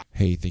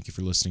Hey, thank you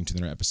for listening to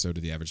another episode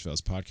of the Average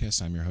Fellas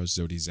Podcast. I'm your host,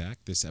 Zodi Zach.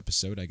 This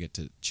episode, I get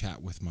to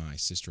chat with my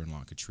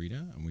sister-in-law,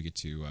 Katrina, and we get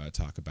to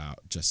talk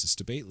about Justice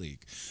Debate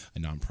League, a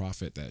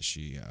nonprofit that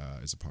she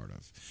is a part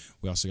of.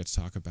 We also get to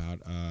talk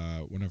about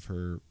one of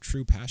her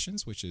true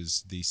passions, which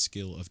is the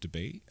skill of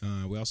debate.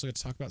 We also get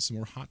to talk about some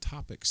more hot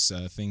topics,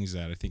 things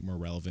that I think more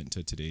relevant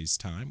to today's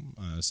time,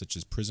 such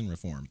as prison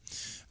reform.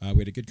 We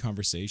had a good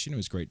conversation. It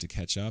was great to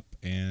catch up,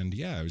 and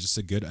yeah, it was just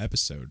a good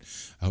episode.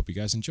 I hope you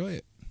guys enjoy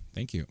it.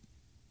 Thank you.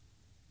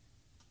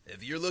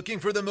 If you're looking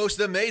for the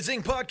most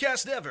amazing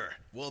podcast ever,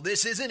 well,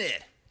 this isn't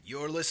it.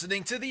 You're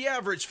listening to the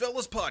Average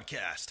Fellas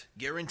Podcast,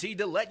 guaranteed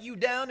to let you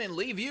down and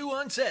leave you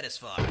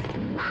unsatisfied.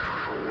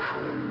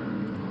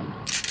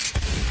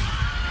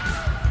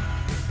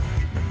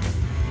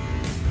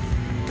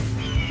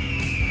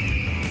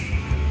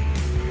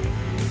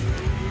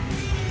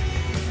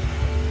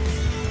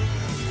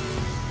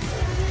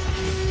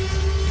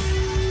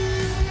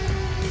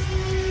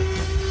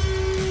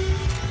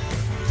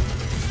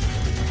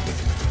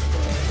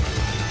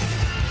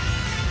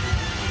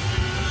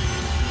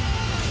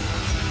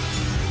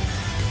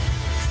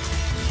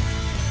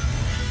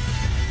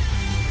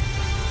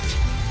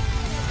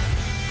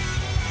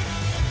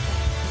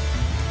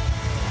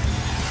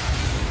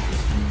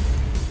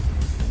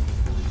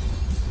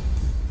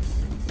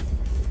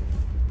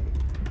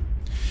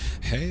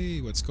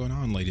 Hey, what's going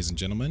on, ladies and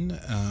gentlemen?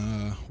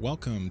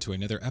 Welcome to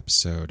another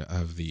episode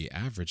of the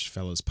Average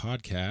Fellas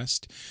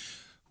Podcast.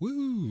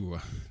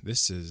 Woo!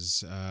 This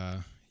is,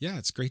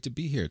 it's great to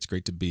be here. It's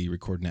great to be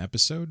recording an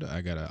episode.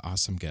 I got an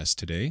awesome guest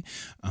today.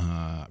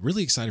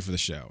 Really excited for the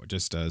show.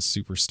 Just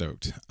super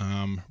stoked.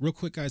 Real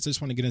quick, guys, I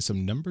just want to get in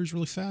some numbers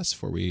really fast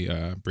before we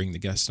bring the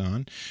guest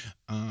on.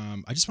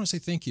 I just want to say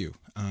thank you.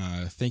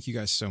 Thank you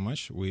guys so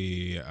much.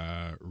 We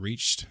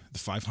reached the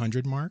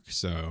 500 mark,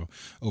 so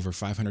over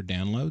 500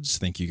 downloads.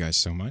 Thank you guys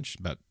so much.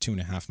 About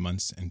 2.5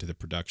 months into the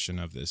production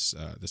of this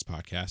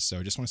podcast, so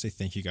I just want to say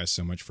thank you guys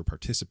so much for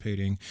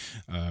participating.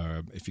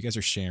 If you guys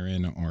are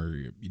sharing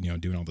or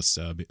doing all the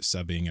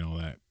subbing and all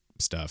that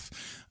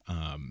stuff,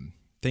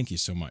 thank you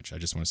so much. I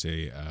just want to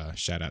say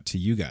shout out to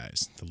you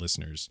guys, the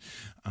listeners.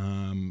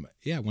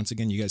 Once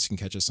again, you guys can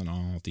catch us on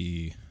all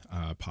the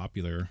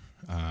popular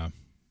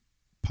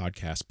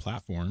podcast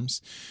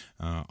platforms,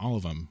 all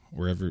of them,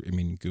 wherever,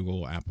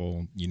 Google,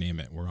 Apple, you name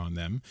it, we're on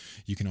them.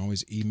 You can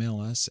always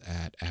email us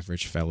at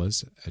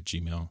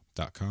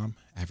averagefellas@gmail.com,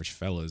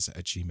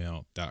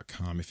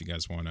 averagefellas@gmail.com. If you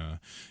guys want to,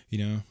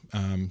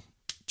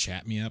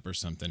 chat me up or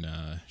something,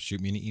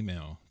 shoot me an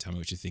email. Tell me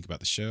what you think about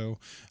the show.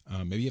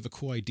 Maybe you have a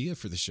cool idea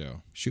for the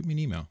show. Shoot me an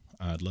email.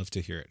 I'd love to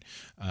hear it.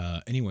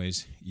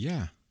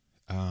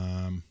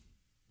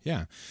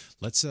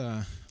 Let's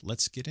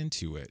get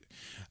into it.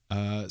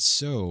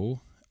 So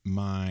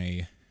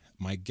my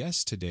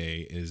guest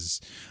today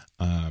is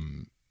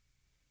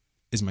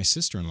my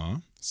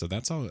sister-in-law. So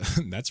that's all.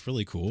 That's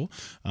really cool.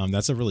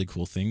 That's a really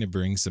cool thing to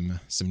bring some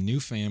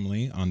new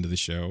family onto the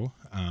show.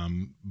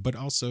 But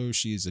also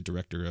she's a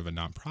director of a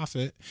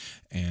nonprofit,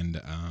 and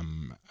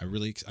I'm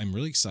really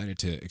excited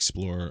to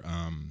explore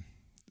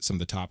some of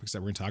the topics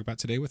that we're going to talk about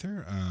today with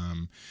her.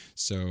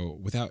 So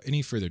without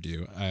any further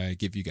ado, I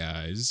give you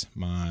guys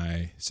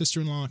my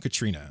sister-in-law,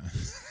 Katrina.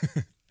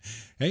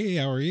 Hey,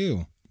 how are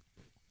you?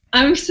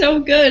 I'm so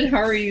good. How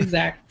are you,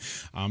 Zach?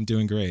 I'm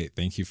doing great.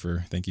 Thank you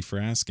for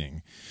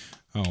asking.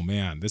 Oh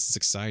man, this is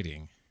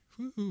exciting.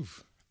 Woo.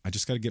 I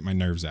just got to get my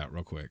nerves out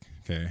real quick.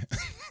 Okay.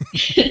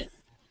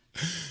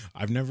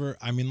 I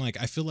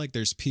feel like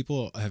there's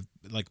people have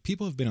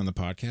been on the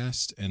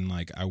podcast, and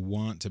I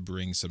want to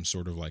bring some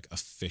sort of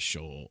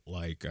official,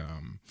 I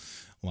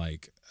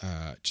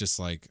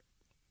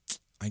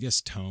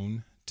guess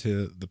tone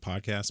to the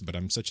podcast, but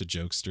I'm such a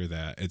jokester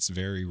that it's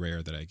very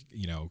rare that I,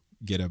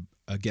 get a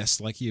guest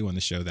like you on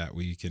the show that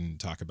we can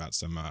talk about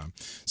some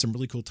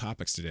really cool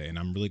topics today. And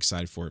I'm really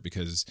excited for it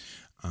because,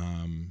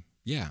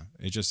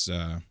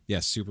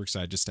 super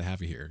excited just to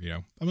have you here.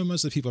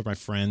 Most of the people are my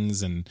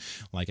friends, and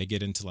I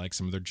get into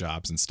some of their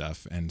jobs and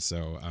stuff. And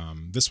so,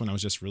 this one I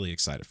was just really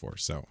excited for.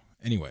 So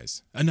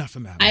anyways, enough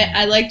about me.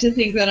 I like to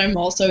think that I'm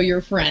also your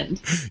friend.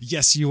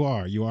 Yes, you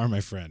are. You are my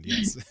friend.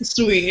 Yes.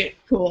 Sweet.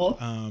 Cool.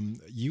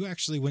 You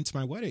actually went to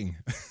my wedding.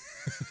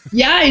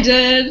 Yeah, I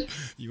did.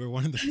 You were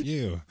one of the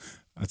few.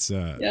 That's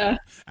yeah.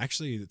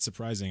 Actually, it's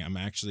surprising. I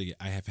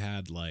have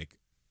had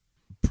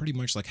pretty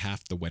much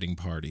half the wedding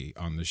party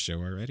on the show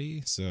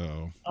already.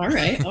 So all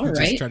right.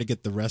 Just try to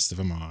get the rest of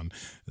them on.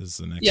 This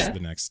is the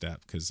next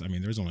step, because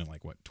there's only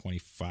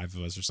 25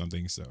 of us or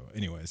something. So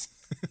anyways.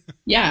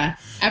 Yeah.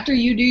 After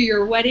you do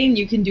your wedding,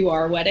 you can do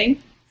our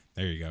wedding.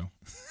 There you go.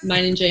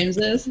 Mine and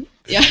James's.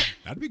 Yeah.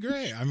 That'd be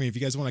great. If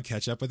you guys want to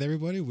catch up with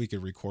everybody, we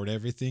could record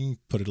everything,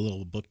 put a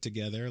little book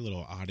together, a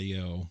little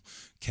audio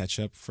catch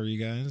up for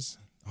you guys.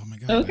 Oh my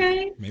God.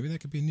 Okay. Maybe that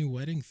could be a new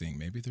wedding thing.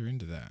 Maybe they're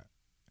into that.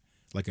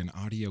 Like an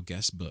audio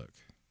guest book.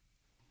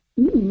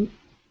 Ooh.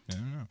 I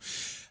don't know.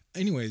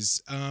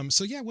 Anyways,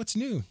 what's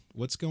new?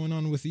 What's going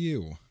on with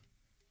you?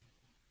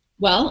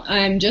 Well,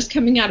 I'm just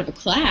coming out of a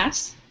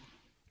class.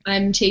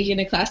 I'm taking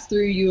a class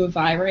through U of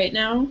I right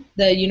now,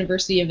 the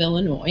University of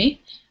Illinois,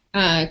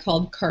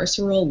 called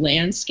Carceral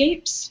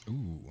Landscapes.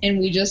 Ooh. And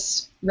we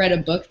just read a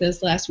book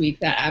this last week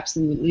that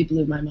absolutely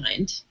blew my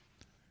mind.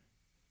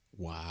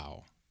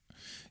 Wow.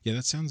 Yeah,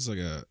 that sounds like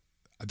a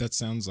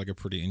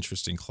pretty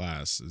interesting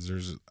class.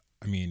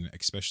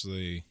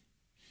 Especially,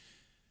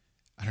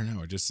 I don't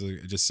know. It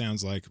just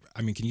sounds like.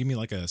 I mean, can you give me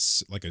like a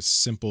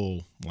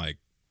simple like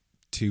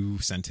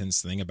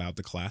 2-sentence thing about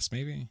the class,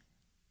 maybe?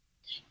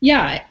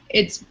 Yeah,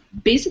 it's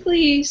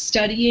basically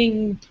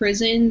studying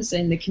prisons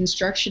and the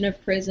construction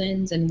of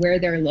prisons and where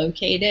they're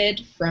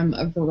located from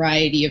a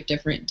variety of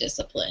different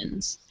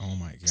disciplines. Oh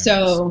my goodness.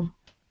 So,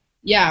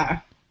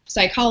 yeah,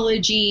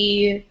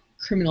 psychology,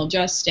 criminal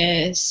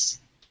justice,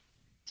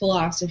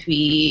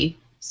 philosophy,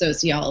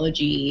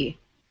 sociology,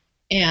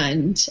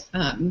 and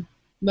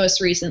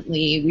most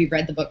recently we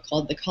read the book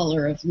called The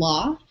Color of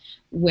Law,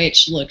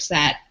 which looks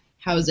at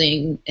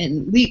housing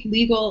and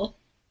legal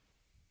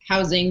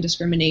housing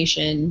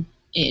discrimination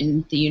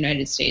in the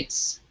United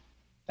States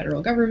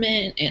federal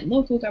government and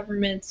local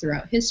governments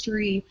throughout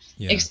history,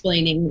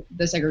 explaining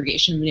the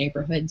segregation of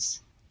neighborhoods.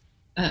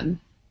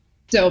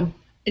 So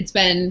it's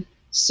been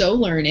so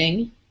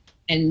learning,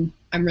 and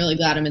I'm really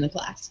glad I'm in the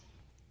class.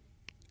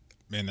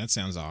 Man, that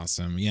sounds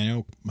awesome. Yeah, I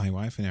know my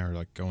wife and I are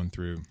like going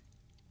through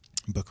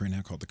a book right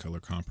now called The Color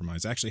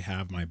Compromise. I actually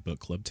have my book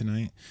club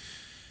tonight.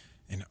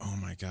 And oh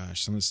my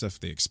gosh, some of the stuff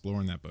they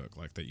explore in that book,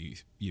 like that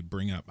you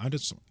bring up, I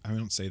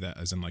don't say that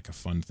as in like a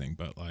fun thing,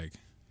 but like,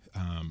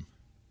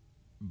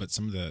 but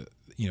some of the,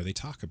 they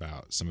talk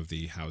about some of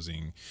the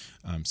housing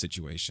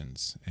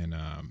situations, and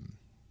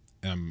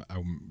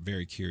I'm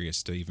very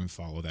curious to even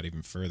follow that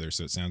even further.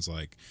 So it sounds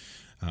like,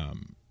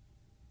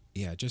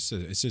 it's just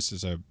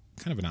as a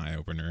kind of an eye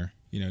opener.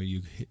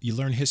 You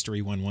learn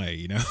history one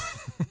way,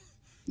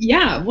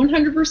 Yeah,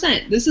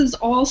 100%. This is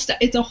all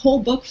it's a whole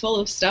book full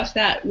of stuff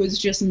that was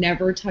just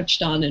never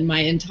touched on in my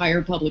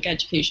entire public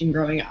education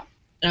growing up.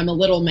 And I'm a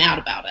little mad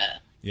about it.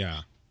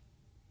 Yeah.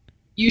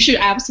 You should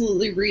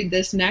absolutely read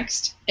this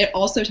next. It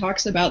also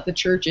talks about the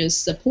church's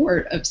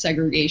support of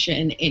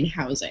segregation in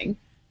housing.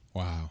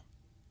 Wow.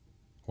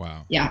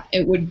 Yeah,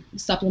 it would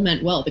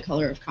supplement well The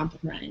Color of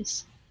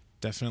Compromise.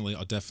 Definitely.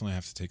 I'll definitely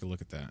have to take a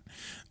look at that.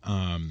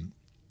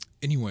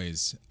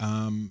 Anyways,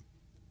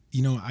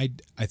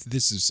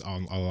 this is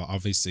all,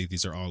 obviously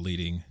these are all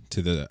leading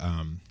to the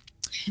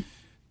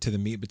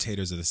meat and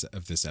potatoes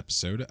of this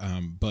episode.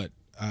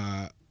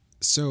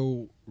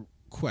 So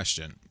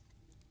question,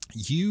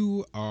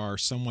 you are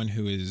someone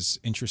who is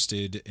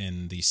interested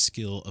in the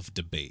skill of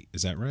debate.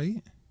 Is that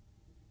right?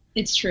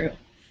 It's true.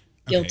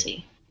 Guilty.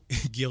 Okay.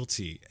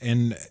 Guilty.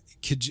 And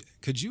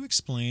could you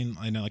explain,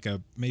 I know,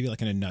 maybe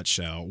in a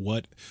nutshell,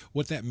 what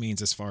that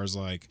means as far as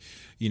like,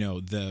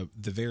 the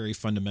very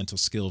fundamental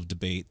skill of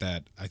debate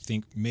that I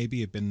think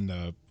maybe have been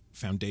the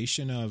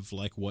foundation of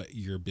like what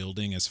you're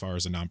building as far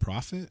as a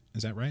nonprofit.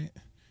 Is that right?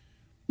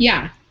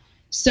 Yeah.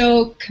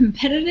 So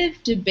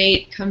competitive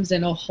debate comes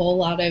in a whole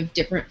lot of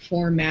different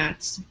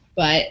formats,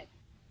 but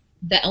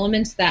the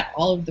elements that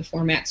all of the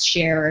formats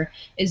share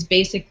is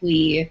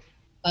basically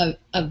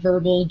a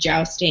verbal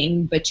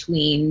jousting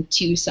between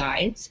two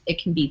sides. It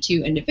can be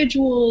two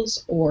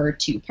individuals or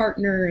two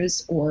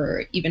partners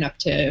or even up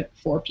to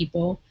 4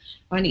 people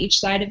on each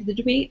side of the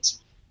debate.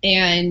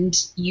 And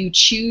you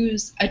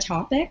choose a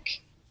topic,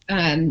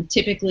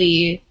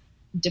 typically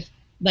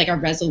like a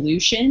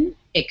resolution.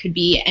 It could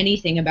be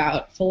anything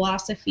about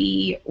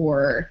philosophy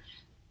or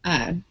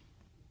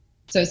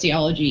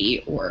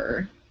sociology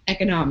or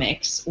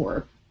economics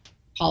or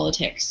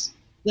politics,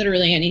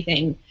 literally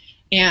anything.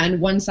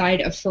 And one side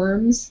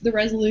affirms the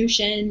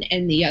resolution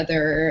and the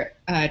other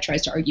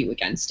tries to argue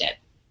against it.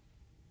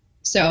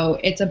 So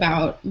it's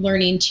about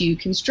learning to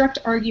construct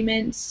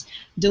arguments,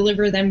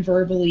 deliver them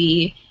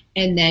verbally,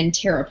 and then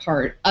tear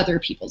apart other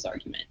people's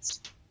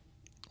arguments.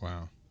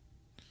 Wow.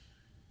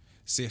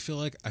 See, I feel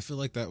like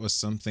that was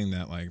something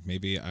that like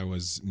maybe I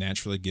was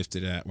naturally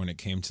gifted at when it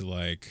came to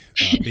like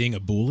being a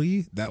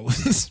bully. That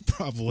was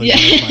probably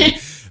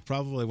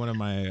one of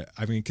my.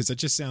 I mean, because it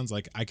just sounds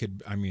like I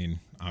could. I mean,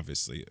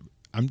 obviously,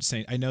 I'm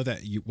saying I know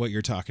that what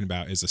you're talking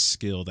about is a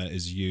skill that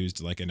is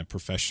used like in a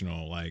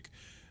professional like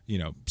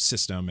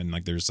system, and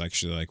like there's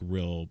actually like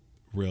real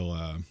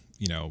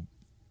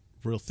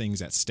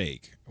things at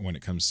stake when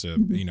it comes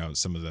to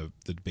some of the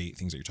debate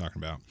things that you're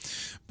talking about.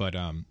 But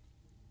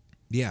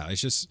yeah,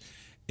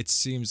 it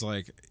seems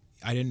like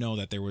I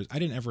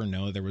didn't ever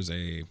know there was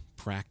a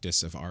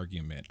practice of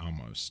argument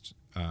almost.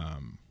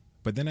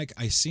 But then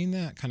I seen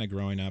that kind of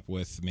growing up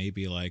with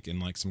maybe like in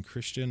like some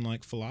Christian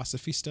like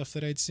philosophy stuff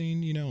that I'd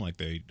seen, like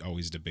they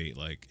always debate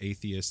like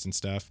atheists and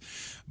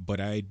stuff, but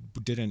I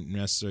didn't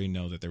necessarily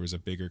know that there was a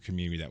bigger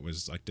community that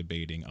was like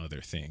debating other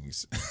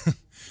things.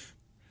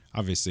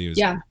 Obviously it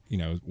was,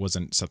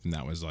 wasn't something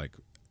that was like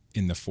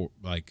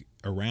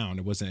around.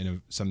 It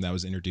wasn't something that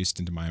was introduced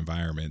into my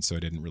environment, so I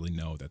didn't really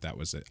know that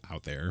was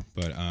out there.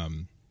 But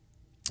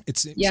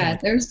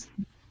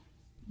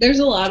there's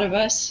a lot of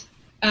us.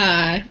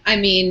 I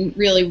mean,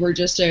 really, we're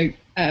just a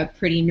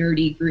pretty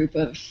nerdy group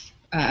of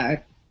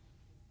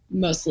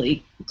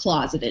mostly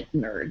closeted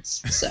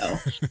nerds. So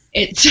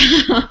it's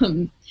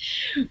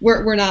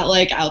we're not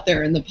like out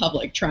there in the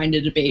public trying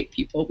to debate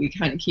people. We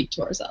kind of keep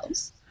to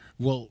ourselves.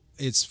 Well,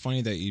 it's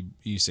funny that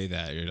you say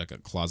that you're like a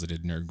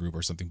closeted nerd group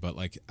or something, but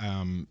like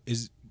I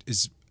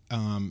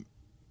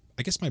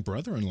guess my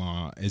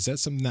brother-in-law, is that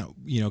something that,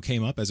 you know,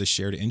 came up as a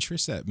shared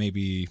interest that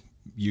maybe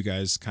you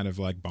guys kind of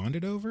like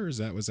bonded over? Was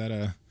that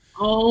a...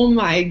 Oh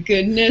my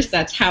goodness,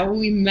 that's how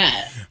we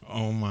met.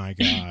 Oh my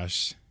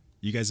gosh.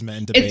 You guys met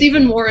in debate. It's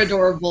even more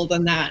adorable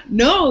than that.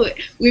 No,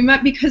 we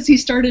met because he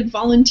started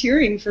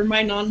volunteering for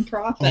my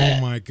nonprofit.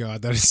 Oh my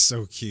God, that is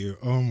so cute.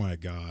 Oh my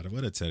God,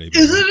 what a teddy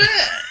bear. Isn't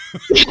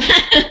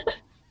it?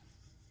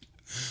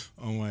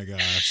 Oh my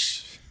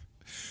gosh.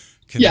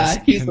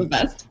 He's the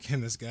best.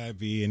 Can this guy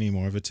be any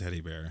more of a teddy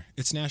bear?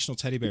 It's National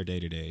Teddy Bear Day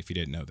today, if you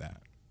didn't know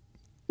that.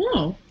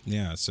 Oh.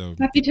 Yeah, so...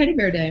 Happy Teddy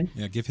Bear Day.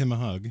 Yeah, give him a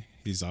hug.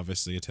 He's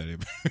obviously a teddy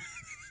bear.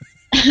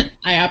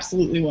 I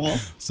absolutely will.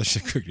 Such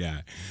a good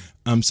guy.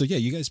 So yeah,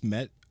 you guys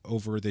met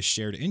over this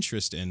shared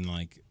interest in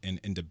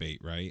in debate,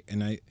 right?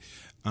 And I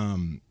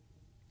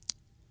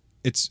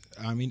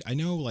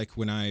know like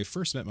when I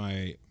first met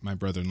my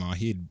brother-in-law,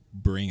 he'd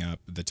bring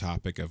up the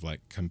topic of like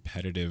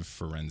competitive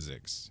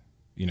forensics.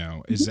 You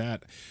know, is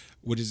that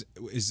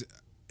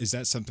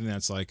something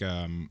that's like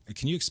can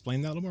you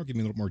explain that a little more? Give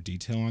me a little more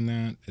detail on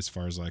that as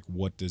far as like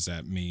what does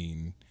that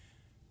mean?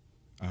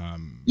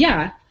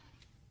 Yeah,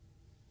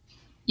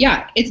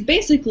 it's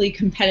basically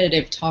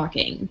competitive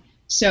talking.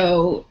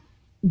 So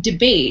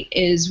debate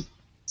is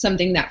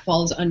something that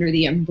falls under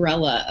the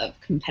umbrella of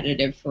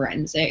competitive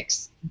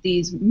forensics.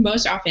 These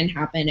most often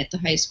happen at the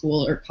high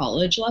school or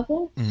college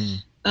level.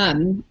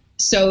 Mm-hmm.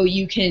 So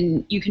you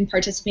can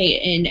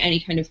participate in any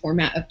kind of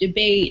format of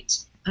debate,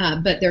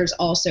 but there's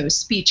also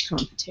speech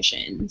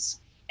competitions,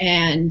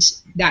 and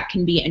that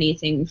can be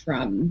anything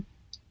from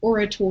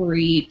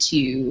oratory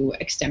to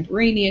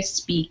extemporaneous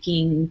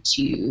speaking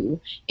to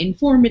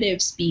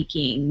informative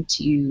speaking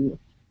to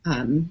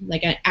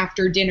like an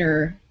after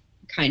dinner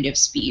kind of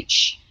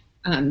speech.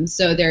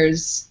 So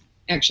there's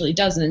actually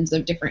dozens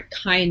of different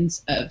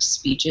kinds of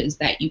speeches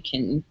that you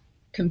can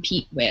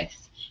compete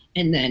with,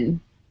 and then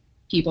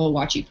people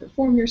watch you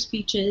perform your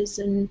speeches,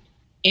 and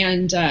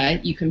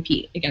you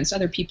compete against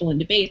other people in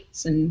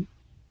debates. And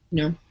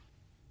you know,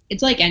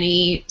 it's like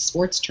any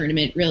sports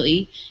tournament,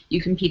 really.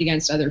 You compete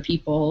against other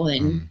people,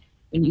 and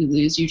when you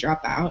lose, you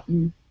drop out,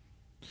 and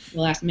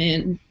the last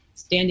man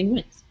standing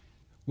wins.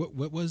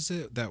 What was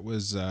it that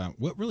was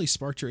what really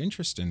sparked your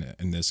interest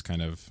in this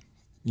kind of,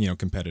 you know,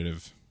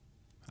 competitive,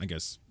 I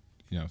guess,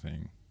 you know,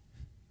 thing?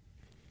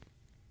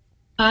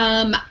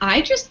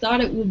 I just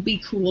thought it would be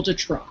cool to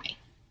try.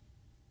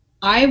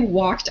 I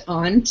walked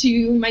on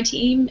to my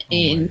team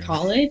in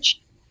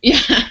college.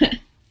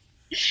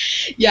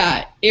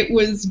 Yeah, it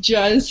was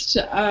just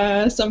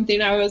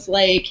something I was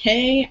like,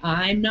 hey,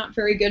 I'm not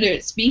very good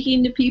at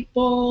speaking to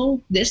people.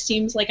 This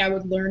seems like I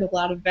would learn a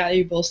lot of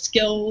valuable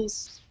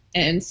skills.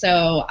 And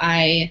so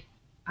I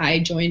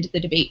joined the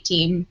debate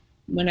team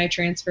when I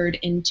transferred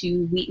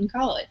into Wheaton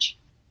College.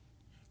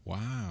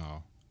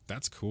 Wow,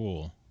 that's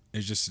cool.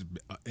 It's just,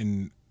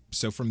 and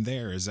so from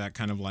there, is that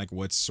kind of like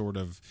what sort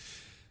of,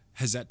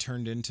 has that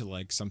turned into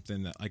like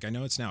something that, like, I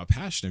know it's now a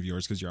passion of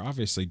yours because you're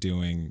obviously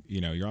doing, you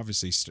know, you've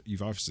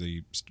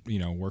obviously, you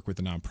know, work with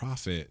a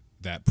nonprofit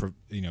that,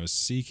 you know, is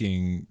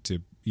seeking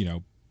to, you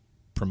know,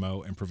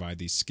 promote and provide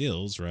these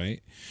skills,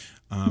 right?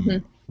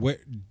 What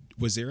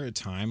was there a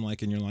time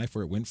like in your life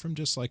where it went from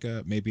just like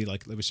maybe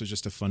like it was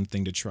just a fun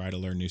thing to try to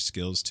learn new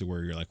skills to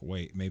where you're like,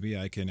 wait, maybe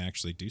I can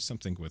actually do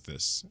something with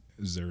this?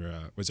 Was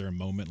there a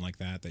moment like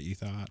that you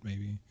thought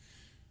maybe?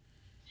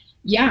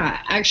 Yeah,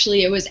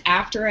 actually, it was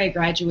after I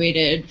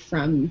graduated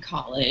from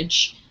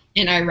college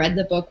and I read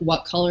the book,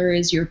 What Color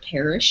is Your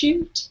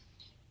Parachute?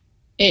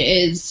 It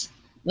is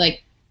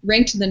like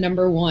ranked the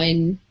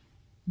 #1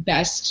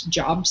 best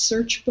job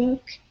search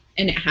book,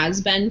 and it has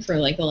been for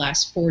like the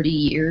last 40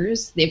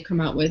 years. They've come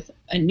out with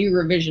a new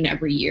revision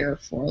every year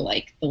for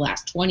like the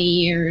last 20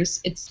 years.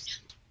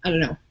 It's, I don't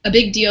know, a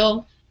big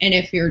deal. And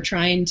if you're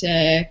trying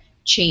to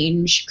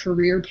change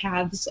career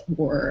paths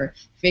or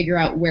figure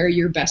out where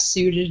you're best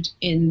suited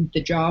in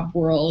the job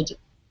world,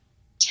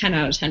 10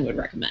 out of 10 would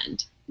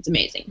recommend. It's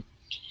amazing.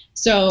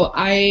 So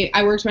I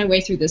worked my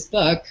way through this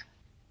book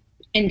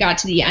and got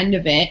to the end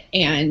of it,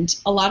 and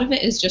a lot of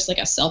it is just like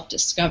a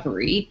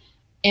self-discovery.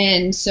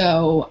 And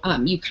so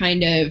you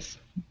kind of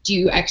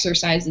do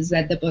exercises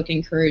that the book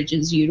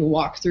encourages you to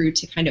walk through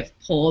to kind of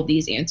pull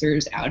these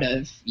answers out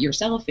of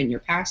yourself and your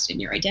past and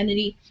your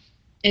identity.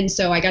 And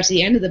so I got to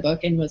the end of the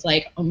book and was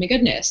like, oh my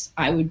goodness,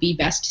 I would be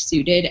best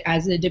suited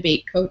as a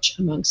debate coach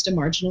amongst a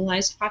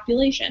marginalized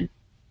population.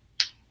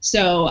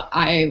 So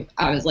I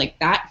was like,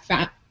 that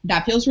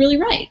feels really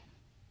right.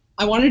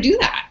 I want to do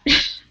that.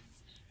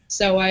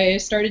 So I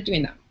started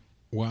doing that.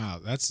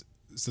 Wow,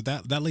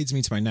 that leads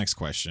me to my next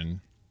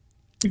question.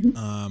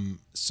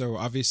 So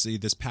obviously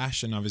this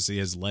passion obviously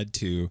has led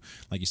to,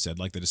 like you said,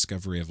 like the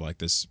discovery of like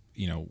this,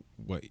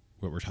 what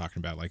we're talking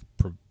about, like,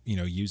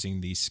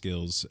 using these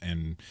skills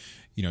and,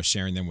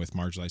 sharing them with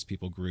marginalized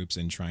people groups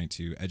and trying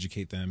to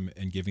educate them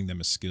and giving them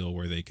a skill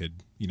where they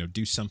could,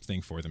 do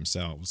something for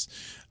themselves.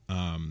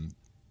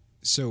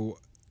 So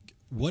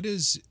what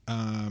is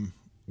your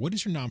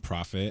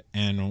nonprofit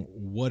and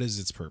what is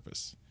its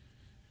purpose?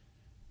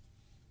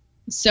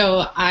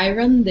 So I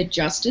run the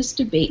Justice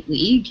Debate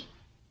League.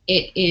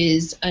 It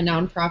is a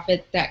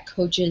nonprofit that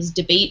coaches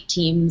debate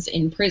teams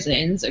in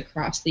prisons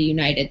across the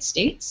United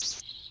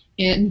States.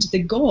 And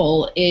the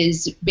goal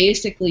is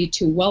basically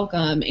to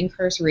welcome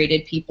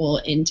incarcerated people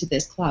into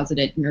this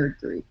closeted nerd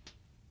group.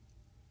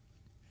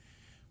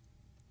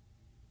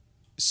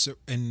 But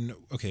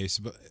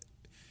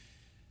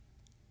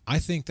I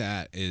think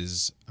that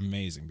is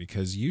amazing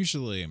because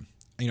usually,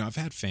 I've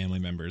had family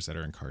members that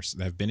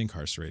have been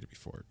incarcerated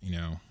before,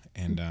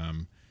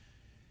 and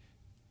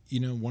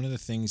one of the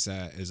things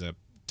that is a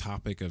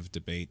topic of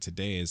debate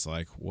today is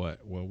like, what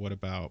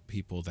about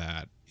people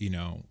that,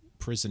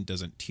 prison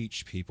doesn't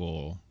teach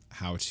people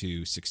how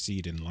to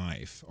succeed in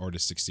life or to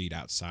succeed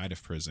outside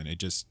of prison.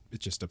 It's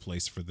just a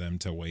place for them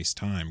to waste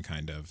time,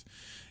 kind of.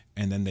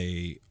 And then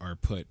they are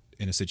put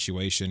in a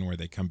situation where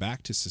they come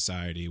back to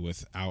society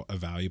without a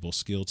valuable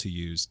skill to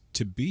use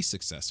to be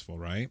successful,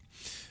 right?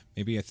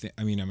 Maybe I've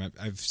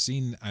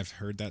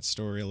heard that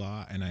story a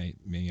lot, and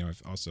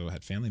I've also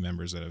had family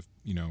members that have,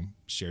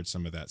 shared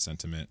some of that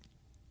sentiment.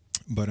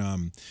 But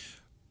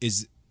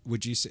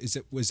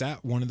was that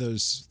one of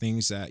those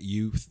things that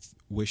you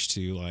wish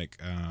to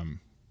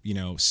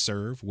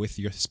serve with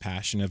your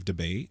passion of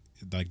debate,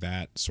 like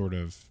that sort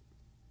of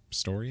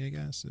story, I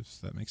guess,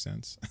 if that makes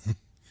sense?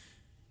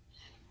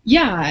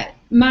 Yeah,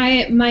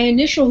 my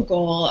initial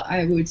goal,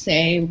 I would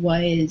say,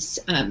 was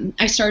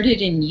I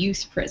started in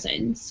youth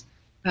prisons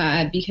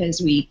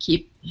because we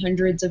keep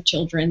hundreds of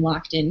children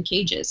locked in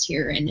cages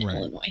here in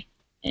Illinois,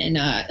 and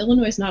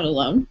Illinois is not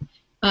alone.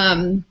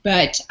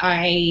 But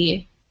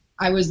I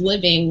was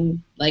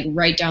living like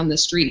right down the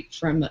street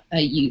from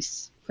a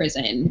youth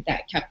prison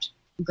that kept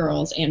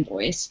girls and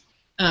boys.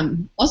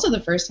 Also,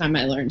 the first time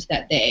I learned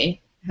that they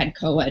had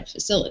co-ed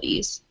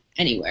facilities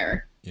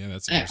anywhere. Yeah,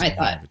 that's I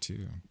thought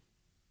too.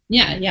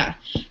 Yeah.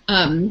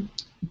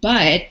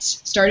 But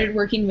started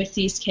working with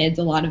these kids.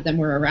 A lot of them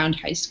were around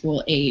high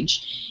school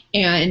age.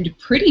 And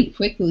pretty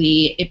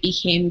quickly, it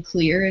became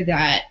clear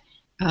that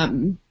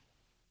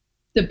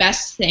the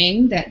best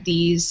thing that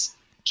these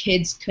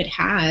kids could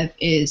have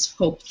is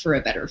hope for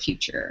a better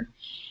future.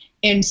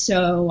 And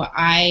so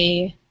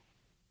I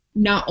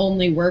not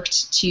only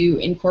worked to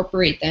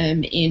incorporate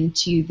them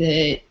into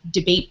the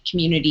debate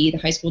community, the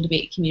high school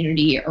debate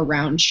community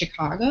around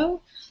Chicago,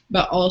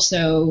 but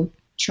also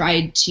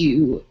tried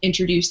to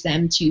introduce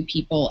them to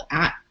people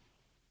at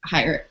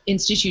higher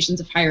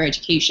institutions of higher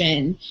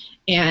education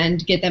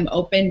and get them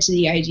open to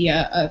the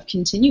idea of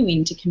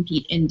continuing to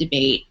compete in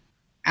debate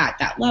at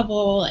that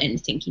level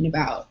and thinking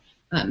about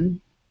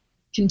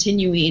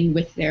continuing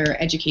with their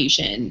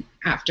education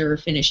after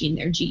finishing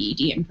their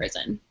GED in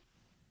prison.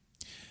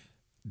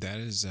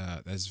 That's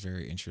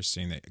very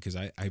interesting because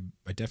I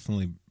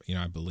definitely,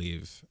 I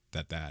believe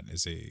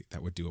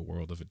that would do a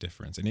world of a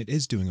difference, and it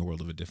is doing a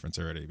world of a difference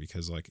already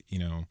because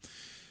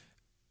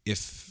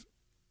if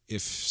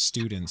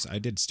students, I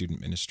did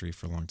student ministry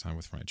for a long time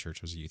with my church.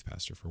 I was a youth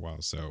pastor for a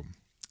while, so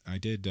I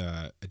did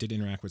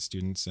interact with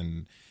students,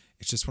 and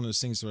it's just one of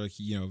those things where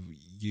you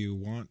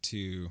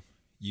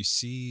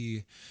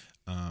see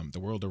the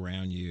world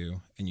around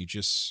you, and you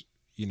just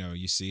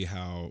you see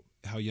how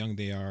young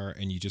they are,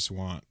 and you just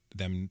want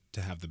them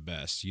to have the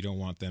best. You don't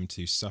want them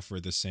to suffer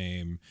the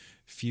same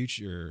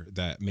future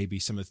that maybe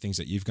some of the things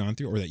that you've gone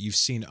through or that you've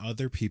seen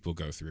other people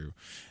go through.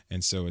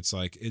 And so it's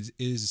like it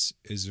is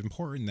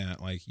important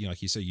that like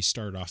you said, you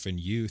start off in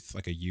youth,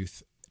 like a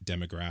youth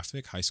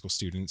demographic, high school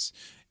students,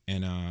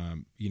 and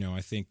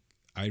I think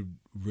I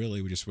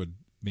really would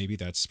maybe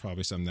that's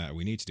probably something that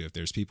we need to do. If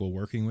there's people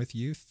working with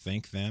youth,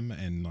 thank them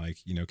and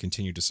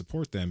continue to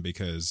support them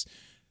because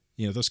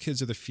those kids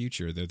are the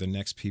future. They're the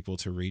next people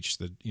to reach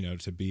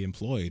to be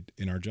employed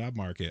in our job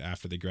market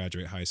after they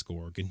graduate high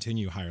school or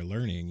continue higher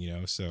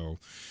learning, So,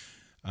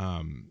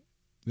 I'm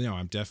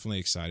definitely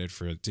excited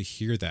to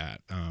hear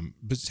that.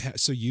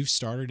 So you've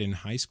started in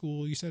high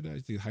school, you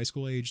said the high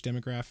school age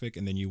demographic,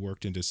 and then you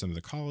worked into some of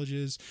the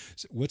colleges.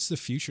 So what's the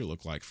future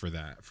look like for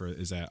that?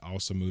 Is that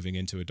also moving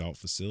into adult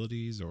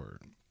facilities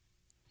or?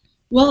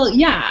 Well,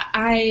 yeah,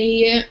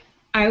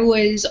 I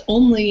was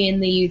only in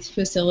the youth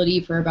facility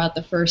for about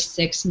the first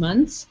 6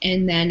 months,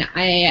 and then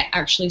I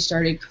actually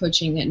started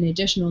coaching an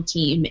additional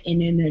team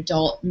in an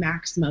adult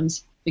maximum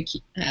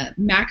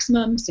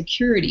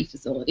security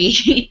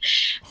facility.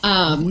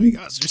 Oh my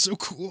gosh, you're so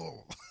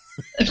cool.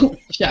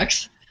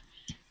 Shucks.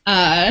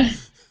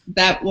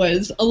 That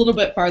was a little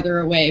bit farther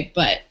away,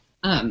 but,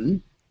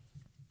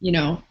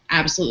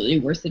 absolutely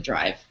worth the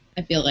drive.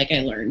 I feel like I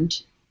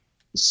learned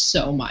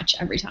so much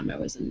every time I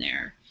was in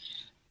there.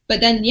 But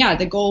then, yeah,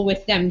 the goal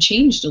with them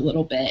changed a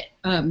little bit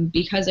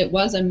because it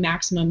was a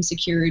maximum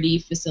security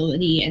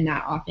facility, and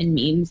that often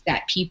means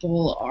that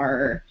people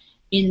are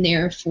in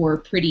there for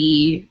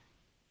pretty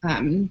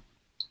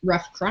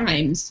rough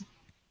crimes.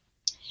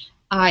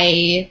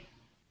 I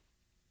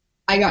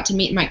got to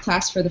meet my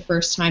class for the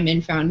first time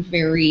and found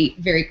very,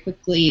 very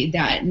quickly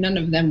that none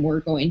of them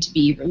were going to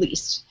be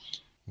released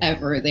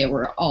ever. They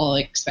were all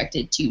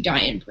expected to die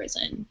in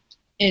prison.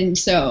 And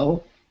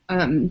so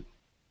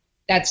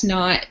that's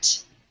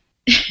not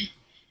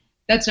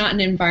that's not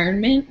an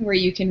environment where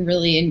you can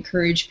really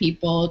encourage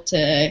people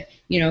to,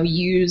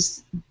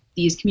 use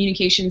these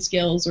communication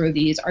skills or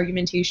these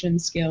argumentation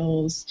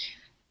skills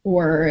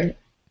or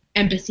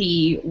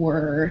empathy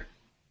or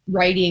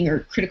writing or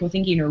critical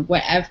thinking or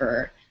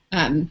whatever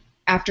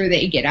after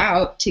they get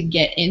out to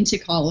get into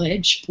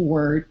college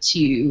or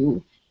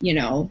to,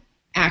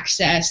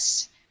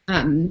 access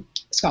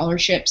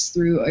scholarships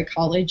through a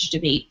college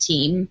debate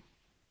team.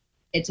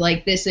 It's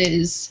like, this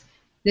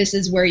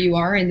is where you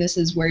are and this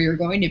is where you're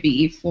going to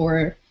be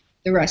for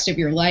the rest of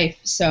your life.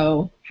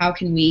 So how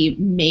can we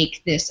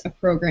make this a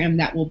program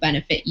that will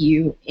benefit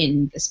you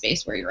in the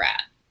space where you're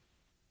at?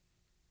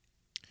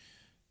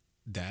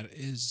 That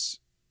is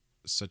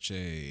such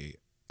a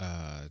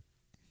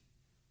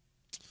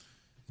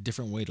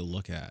different way to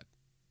look at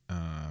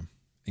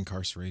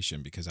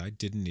incarceration, because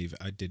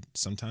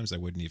sometimes I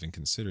wouldn't even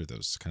consider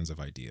those kinds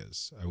of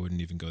ideas. I wouldn't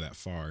even go that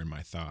far in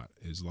my thought.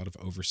 There's a lot of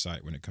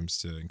oversight when it comes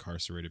to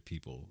incarcerated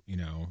people,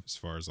 as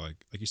far as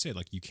like you said,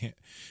 like you can't,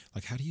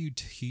 like, how do you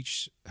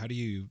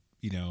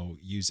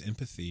use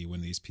empathy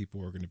when these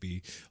people are going to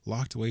be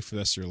locked away for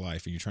the rest of their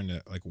life, and you're trying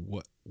to, like,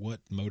 what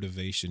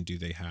motivation do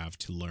they have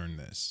to learn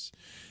this?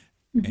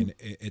 Mm-hmm. And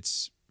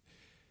it's,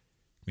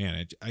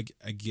 man, I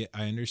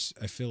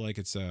feel like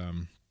it's,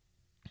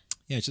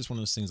 it's just one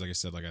of those things. Like I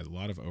said, like a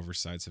lot of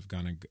oversights have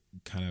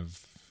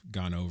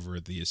gone over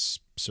these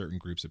certain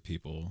groups of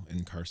people,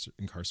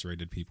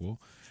 incarcerated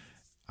people.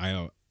 I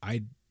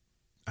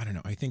don't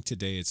know. I think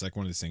today it's like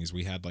one of those things.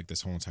 We had like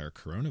this whole entire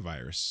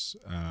coronavirus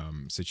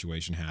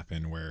situation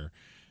happen where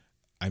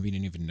I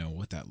didn't even know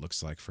what that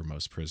looks like for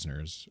most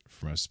prisoners,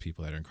 for most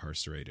people that are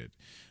incarcerated.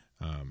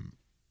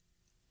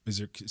 Is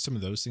there some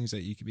of those things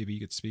that you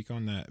could speak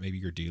on that maybe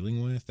you're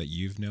dealing with that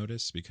you've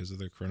noticed because of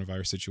the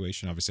coronavirus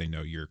situation? Obviously, I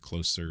know you're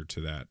closer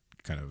to that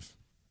kind of,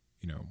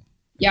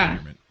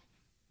 environment.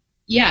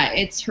 Yeah,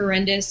 it's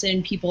horrendous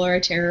and people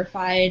are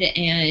terrified,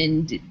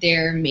 and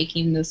they're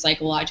making the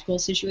psychological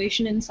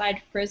situation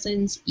inside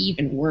prisons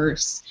even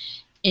worse.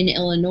 In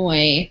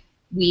Illinois,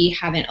 we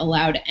haven't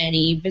allowed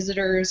any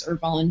visitors or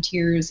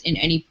volunteers in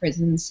any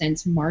prison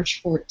since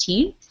March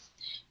 14th.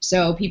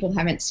 So people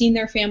haven't seen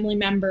their family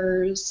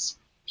members.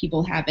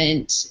 People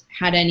haven't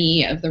had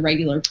any of the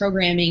regular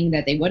programming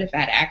that they would have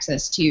had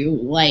access to,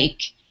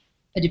 like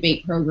a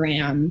debate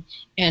program.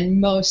 And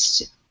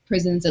most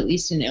prisons, at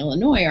least in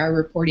Illinois, are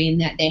reporting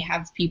that they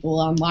have people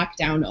on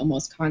lockdown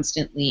almost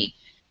constantly.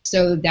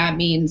 So that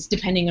means,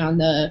 depending on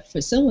the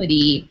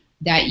facility,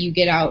 that you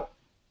get out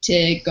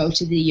to go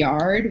to the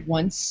yard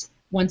once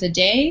a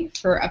day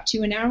for up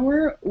to an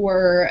hour,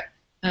 or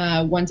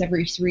once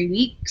every 3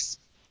 weeks.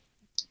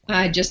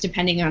 Just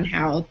depending on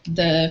how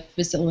the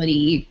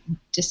facility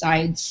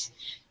decides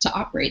to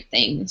operate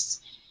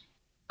things.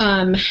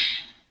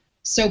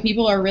 So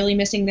people are really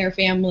missing their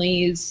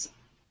families.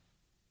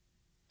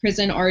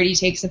 Prison already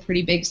takes a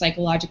pretty big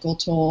psychological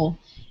toll.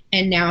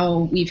 And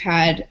now we've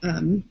had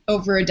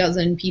over a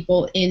dozen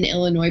people in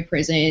Illinois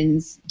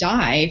prisons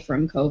die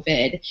from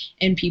COVID,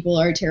 and people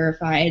are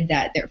terrified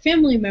that their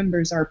family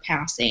members are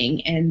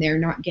passing and they're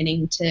not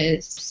getting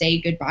to say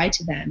goodbye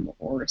to them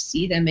or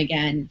see them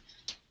again.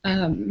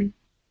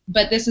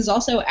 But this has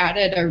also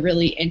added a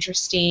really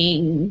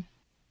interesting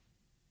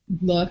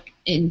look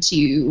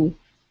into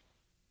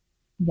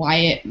why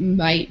it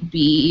might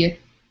be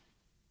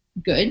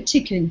good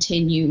to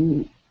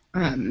continue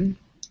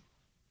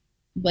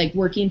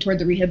working toward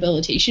the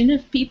rehabilitation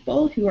of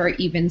people who are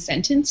even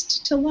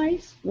sentenced to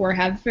life or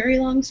have very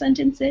long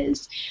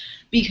sentences.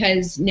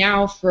 Because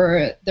now,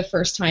 for the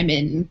first time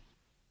in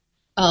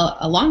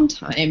a long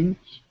time,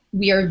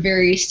 we are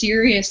very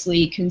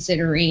seriously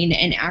considering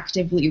and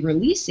actively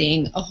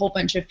releasing a whole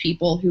bunch of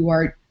people who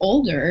are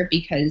older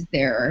because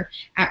they're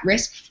at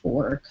risk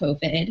for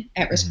COVID,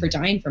 at risk for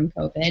dying from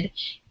COVID,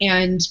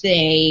 and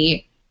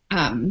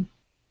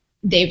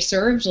they've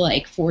served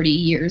like 40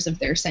 years of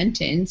their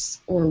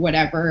sentence or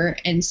whatever,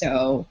 and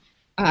so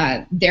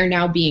they're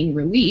now being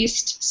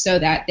released so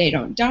that they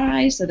don't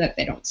die, so that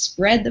they don't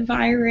spread the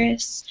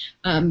virus,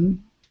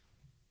 and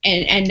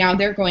now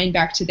they're going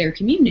back to their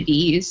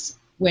communities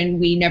when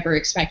we never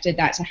expected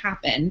that to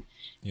happen.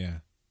 Yeah.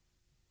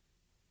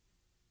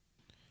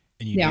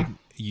 And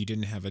you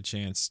didn't have a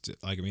chance to,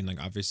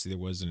 obviously there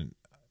wasn't,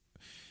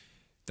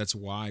 that's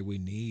why we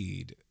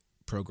need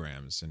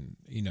programs and,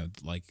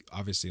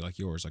 obviously like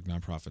yours, like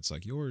nonprofits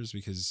like yours,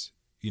 because,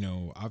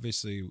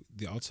 obviously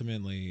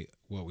ultimately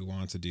what we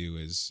want to do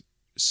is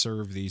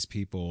serve these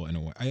people in a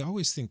way. I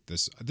always think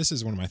this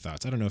is one of my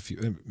thoughts. I don't know if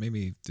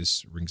maybe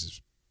this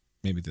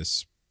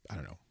I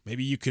don't know,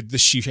 maybe you could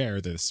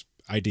share this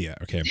idea.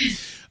 Okay.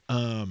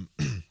 I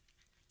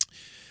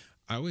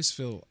always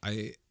feel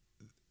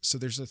so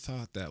there's a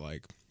thought that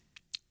like,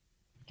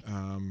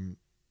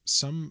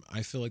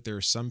 I feel like there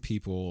are some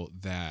people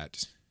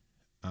that,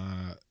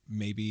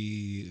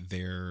 maybe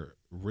their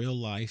real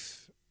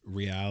life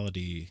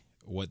reality,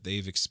 what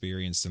they've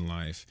experienced in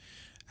life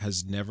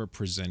has never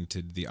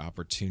presented the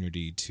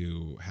opportunity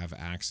to have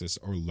access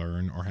or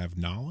learn or have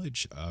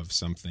knowledge of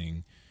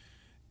something,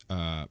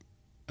 a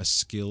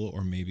skill,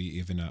 or maybe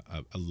even a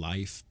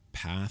life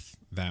path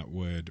that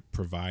would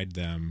provide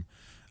them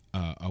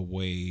a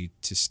way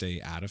to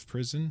stay out of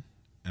prison,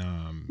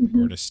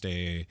 or to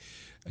stay,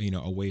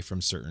 away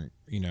from certain,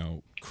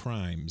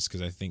 crimes.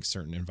 Because I think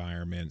certain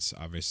environments,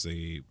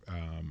 obviously,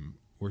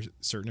 where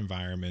certain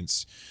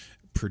environments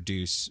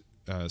produce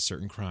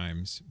certain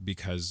crimes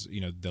because,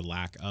 the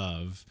lack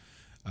of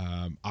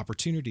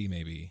opportunity,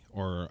 maybe,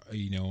 or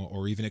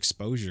or even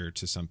exposure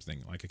to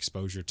something, like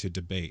exposure to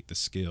debate, the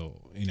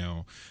skill,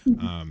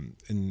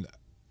 and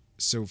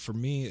so for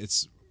me,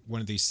 it's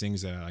one of these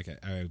things that like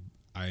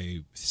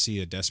I see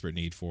a desperate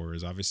need for,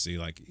 is obviously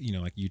like,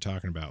 like you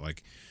talking about,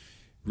 like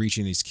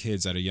reaching these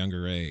kids at a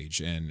younger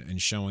age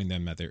and showing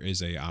them that there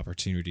is a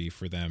opportunity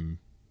for them,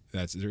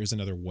 that there is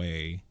another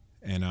way.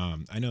 And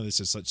I know this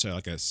is such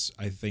a,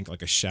 I think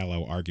like a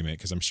shallow argument,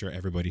 because I'm sure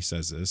everybody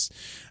says this,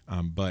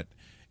 but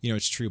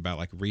it's true about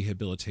like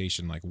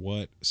rehabilitation. Like,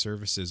 what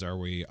services are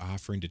we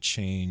offering to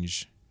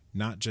change,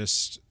 not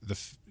just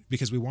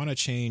because we want to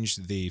change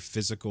the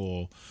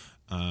physical,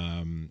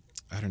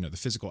 the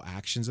physical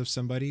actions of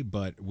somebody,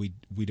 but we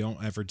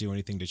don't ever do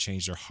anything to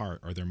change their heart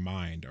or their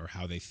mind or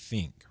how they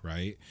think,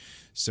 right?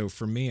 So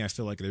for me, I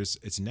feel like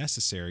it's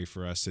necessary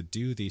for us to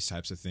do these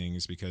types of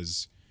things,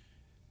 because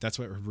that's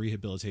what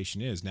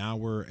rehabilitation is. Now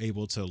we're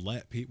able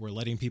to we're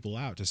letting people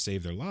out to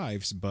save their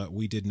lives, but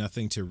we did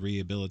nothing to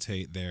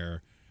rehabilitate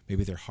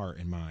maybe their heart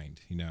and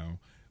mind.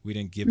 We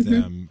didn't give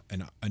them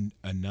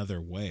another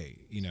way.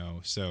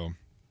 So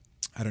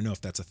I don't know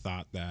if that's a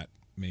thought that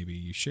maybe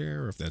you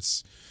share, or if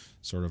that's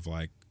sort of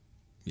like,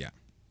 yeah,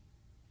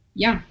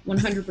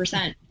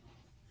 100%.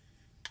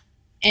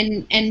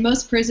 And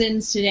most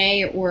prisons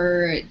today,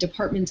 or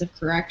departments of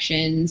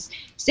corrections,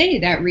 say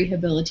that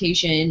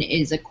rehabilitation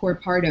is a core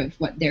part of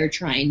what they're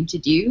trying to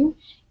do,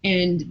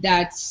 and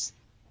that's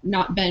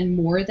not been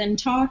more than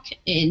talk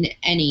in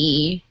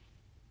any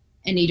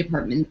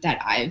department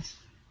that I've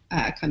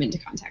come into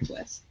contact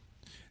with.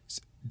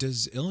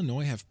 Does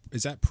Illinois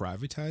is that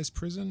privatized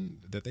prison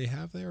that they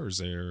have there, or is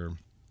there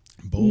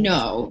both?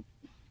 No,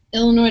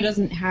 Illinois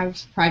doesn't have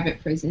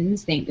private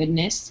prisons, thank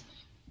goodness.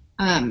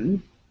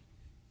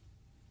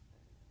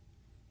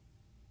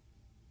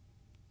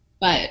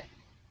 But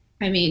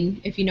I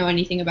mean, if you know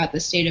anything about the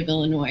state of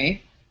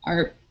Illinois,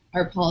 our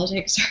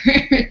politics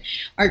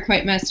are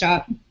quite messed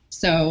up.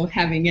 So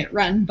having it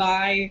run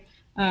by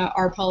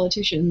our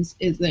politicians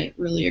isn't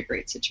really a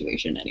great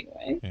situation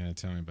anyway. Yeah,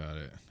 tell me about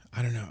it.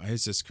 I don't know.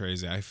 It's just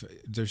crazy.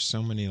 There's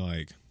so many,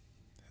 like,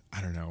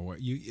 I don't know what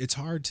it's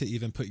hard to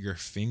even put your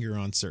finger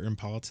on certain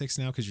politics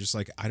now, because you're just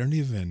like,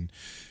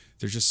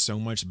 there's just so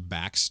much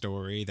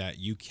backstory that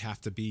you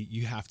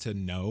have to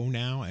know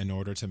now in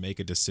order to make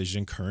a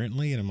decision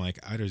currently. And I'm like,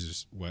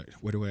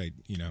 what do I,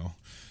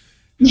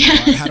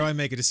 how do I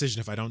make a decision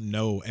if I don't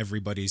know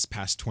everybody's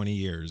past 20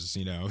 years,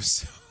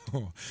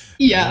 So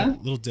yeah,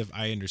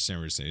 I understand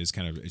what you're saying.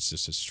 It's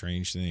just a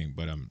strange thing,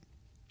 but,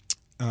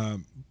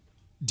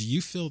 do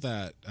you feel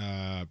that,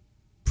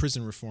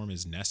 prison reform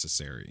is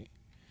necessary?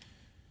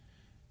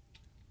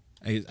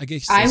 I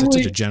guess that's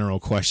such a general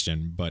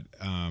question, but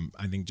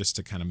I think just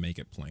to kind of make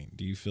it plain,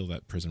 do you feel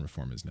that prison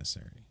reform is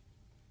necessary?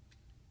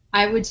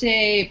 I would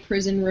say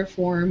prison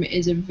reform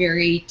is a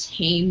very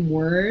tame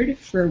word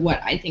for what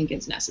I think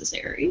is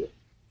necessary.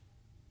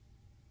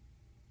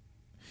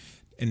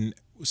 And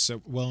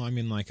so, well, I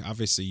mean, like,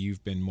 obviously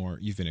you've been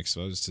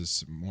exposed to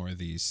some more of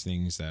these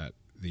things, that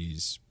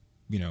these,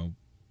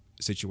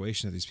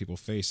 situations that these people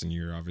face, and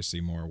you're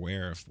obviously more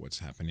aware of what's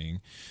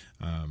happening.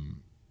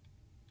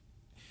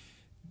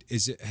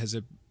 Has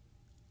it,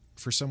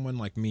 for someone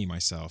like me,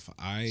 myself,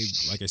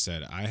 like I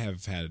said, I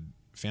have had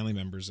family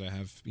members that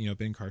have, been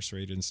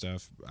incarcerated and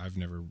stuff. I've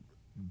never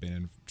been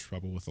in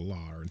trouble with the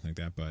law or anything like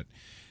that, but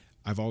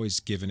I've always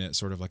given it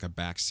sort of like a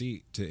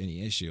backseat to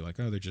any issue. Like,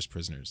 oh, they're just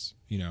prisoners,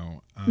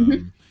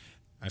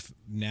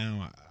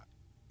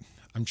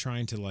 I'm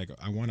trying to,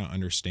 I want to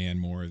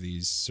understand more of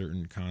these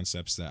certain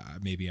concepts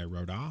that maybe I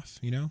wrote off,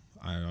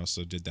 I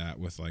also did that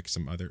with like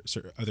some other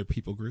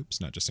people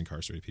groups, not just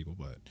incarcerated people,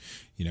 but,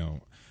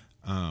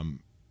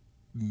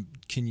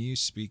 can you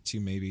speak to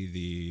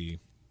maybe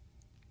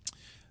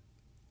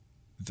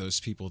those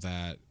people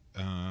that,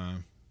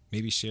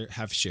 maybe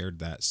have shared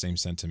that same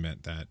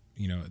sentiment that,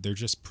 they're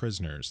just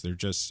prisoners, they're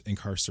just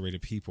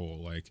incarcerated people,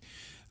 like,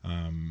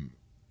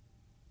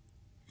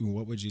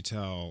 what would you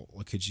tell?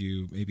 Could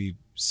you maybe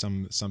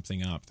sum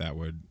something up that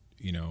would,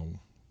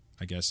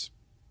 I guess,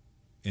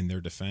 in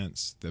their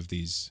defense of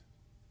these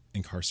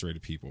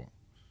incarcerated people?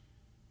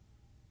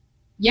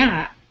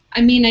 Yeah,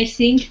 I mean, I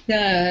think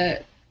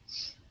the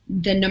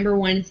the number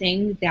one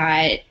thing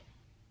that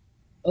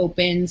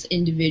opens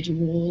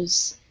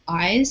individuals'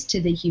 eyes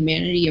to the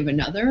humanity of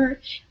another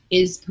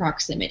is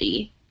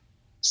proximity.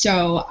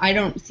 So I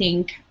don't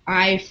think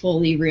I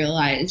fully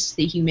realized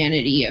the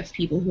humanity of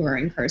people who are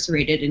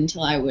incarcerated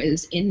until I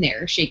was in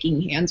there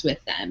shaking hands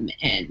with them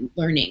and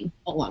learning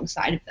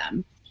alongside of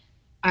them.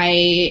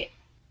 I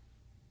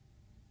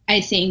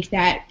think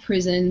that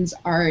prisons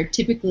are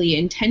typically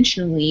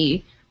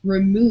intentionally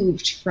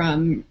removed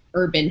from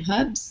urban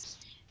hubs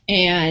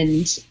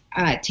and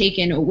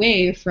taken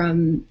away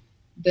from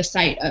the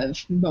sight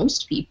of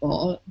most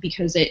people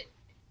because it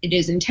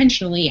is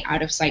intentionally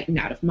out of sight and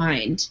out of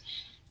mind.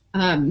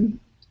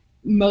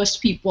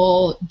 Most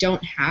people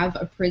don't have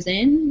a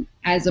prison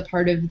as a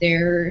part of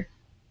their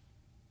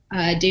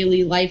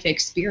daily life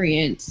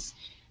experience,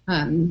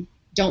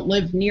 don't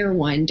live near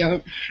one,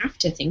 don't have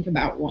to think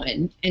about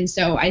one. And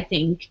so I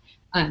think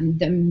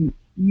the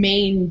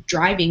main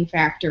driving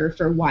factor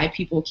for why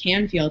people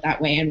can feel that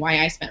way and why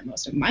I spent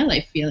most of my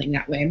life feeling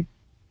that way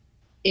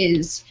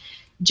is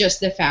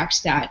just the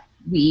fact that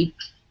we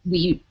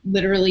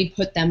literally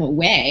put them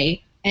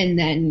away and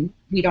then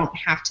we don't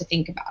have to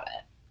think about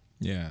it.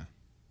 Yeah.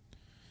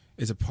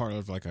 It's a part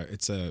of like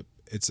it's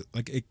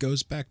like it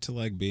goes back to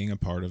like being a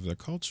part of the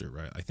culture,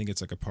 right? I think it's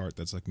like a part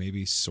that's like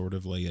maybe sort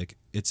of like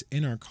it's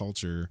in our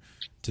culture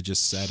to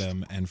just set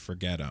them and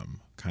forget them,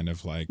 kind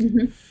of like,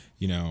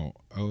 you know,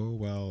 oh,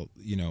 well,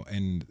 you know,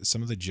 and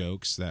some of the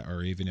jokes that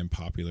are even in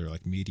popular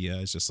like media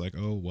is just like,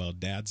 oh, well,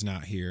 dad's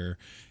not here,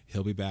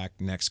 he'll be back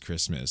next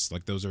Christmas.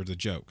 Like those are the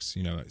jokes,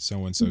 you know,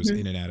 so-and-so's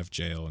in and out of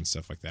jail and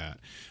stuff like that.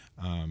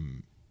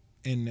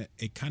 And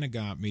it kind of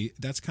got me.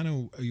 That's kind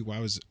of why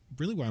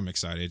I'm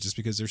excited, just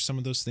because there's some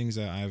of those things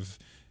that I've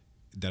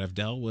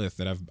dealt with,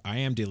 I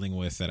am dealing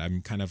with, that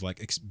I'm kind of like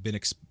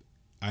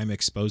I'm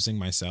exposing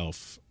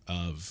myself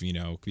of, you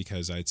know,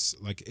 because it's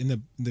like in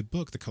the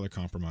book, The Color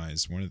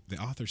Compromise, one of the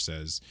author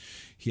says,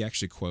 he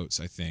actually quotes,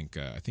 I think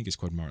he's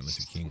quoted Martin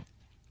Luther King,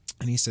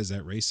 and he says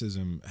that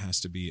racism has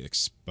to be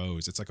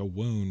exposed. It's like a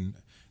wound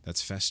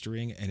that's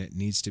festering and it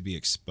needs to be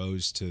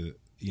exposed to,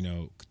 you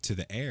know, to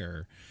the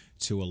air,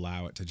 to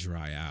allow it to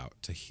dry out,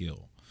 to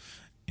heal.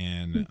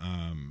 And,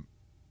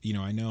 you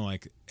know, I know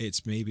like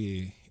it's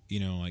maybe, you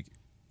know, like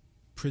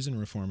prison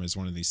reform is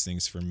one of these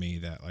things for me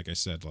that, like I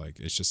said, like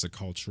it's just a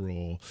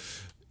cultural,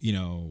 you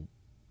know,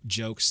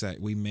 jokes that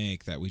we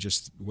make that we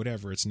just,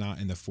 whatever, it's not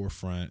in the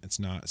forefront. It's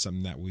not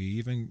something that we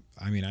even,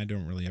 I mean, I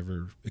don't really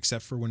ever,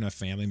 except for when a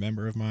family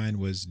member of mine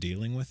was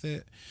dealing with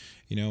it,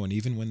 you know, and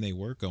even when they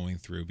were going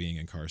through being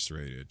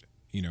incarcerated,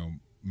 you know,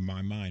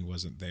 my mind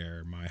wasn't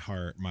there, my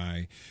heart,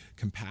 my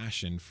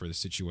compassion for the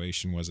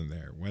situation wasn't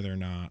there. Whether or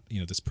not, you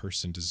know, this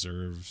person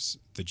deserves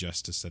the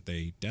justice that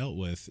they dealt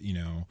with, you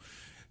know,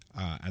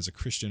 as a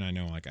Christian, I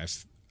know like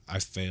I've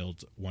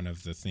failed one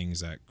of the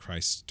things that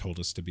Christ told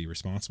us to be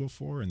responsible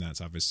for, and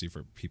that's obviously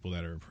for people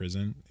that are in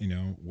prison, you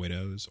know,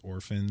 widows,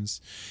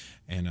 orphans.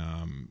 And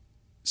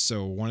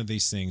so one of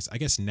these things, I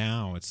guess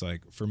now it's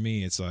like, for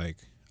me, it's like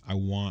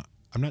I'm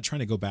not trying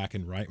to go back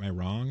and right my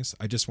wrongs.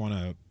 I just want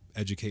to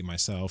educate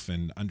myself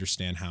and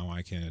understand how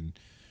I can,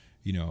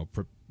 you know,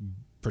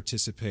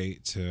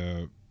 participate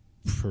to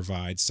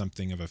provide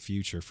something of a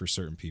future for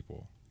certain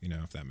people, you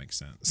know, if that makes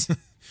sense.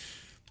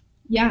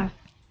 Yeah,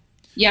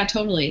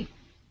 totally.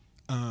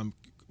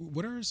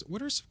 What are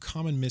some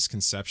common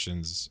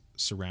misconceptions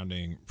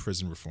surrounding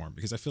prison reform?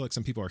 Because I feel like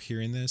some people are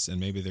hearing this and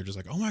maybe they're just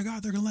like, oh my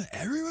God, they're gonna let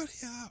everybody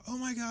out. Oh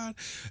my God,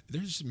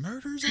 there's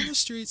murders on the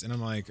streets. And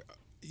I'm like,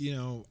 you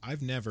know, I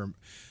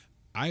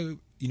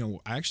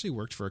actually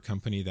worked for a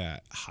company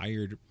that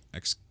hired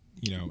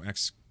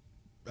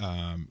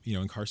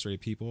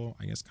incarcerated people,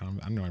 I guess. I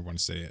don't know how I want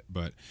to say it,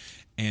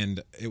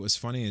 and it was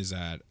funny is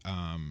that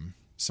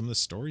some of the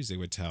stories they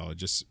would tell,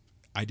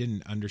 I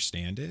didn't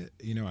understand it.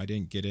 You know, I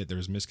didn't get it. There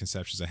was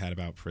misconceptions I had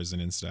about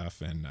prison and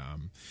stuff. And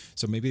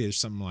so maybe there's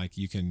something like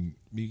you can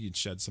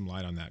shed some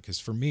light on that. Because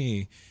for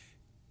me,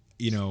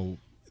 you know,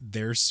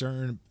 there's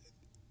certain,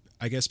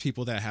 I guess,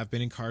 people that have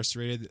been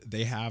incarcerated,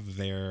 they have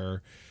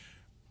their,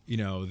 you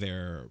know,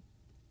 their,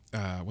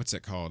 what's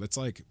it called? It's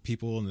like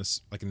people in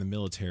this, like in the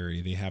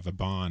military, they have a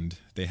bond,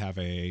 they have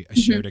a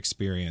shared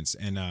experience.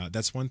 And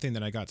that's one thing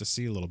that I got to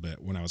see a little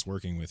bit when I was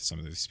working with some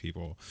of these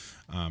people.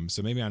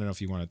 So maybe, I don't know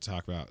if you want to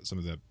talk about some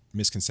of the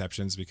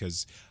misconceptions,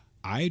 because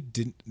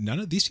none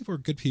of these people are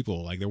good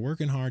people. Like, they're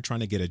working hard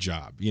trying to get a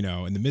job, you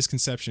know, and the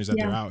misconception is that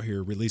they're out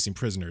here releasing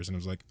prisoners. And I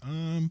was like,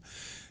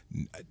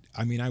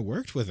 I mean, I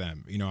worked with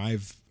them, you know, I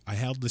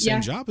held the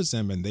same job as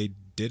them, and they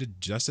did it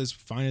just as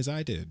fine as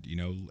I did, you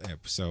know?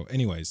 So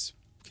anyways,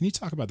 can you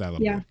talk about that a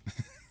little bit?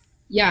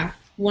 Yeah,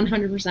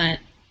 100%.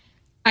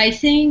 I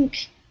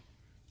think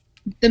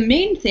the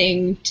main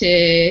thing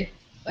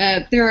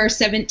there are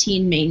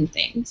 17 main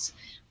things.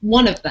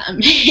 One of them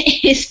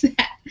is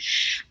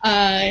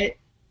that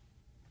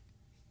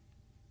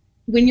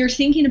when you're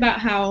thinking about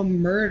how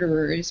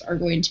murderers are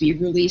going to be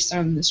released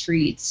on the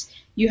streets,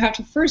 you have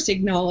to first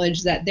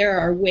acknowledge that there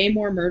are way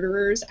more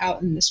murderers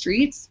out in the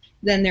streets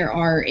than there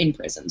are in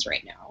prisons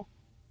right now.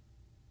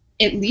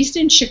 at least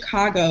in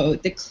Chicago,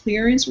 the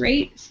clearance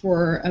rate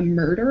for a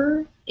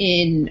murder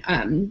in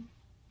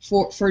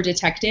for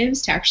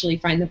detectives to actually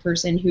find the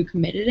person who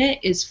committed it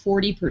is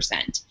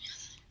 40%.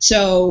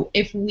 So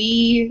if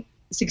we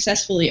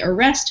successfully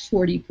arrest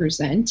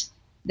 40%,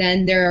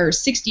 then there are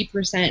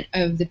 60%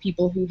 of the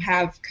people who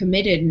have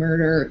committed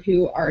murder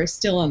who are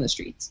still on the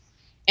streets.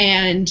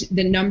 And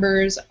the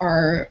numbers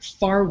are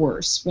far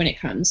worse when it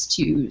comes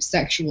to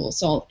sexual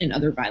assault and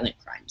other violent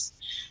crimes.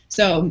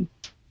 So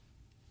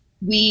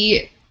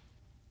we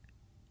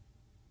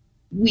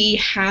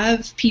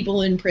have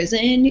people in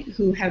prison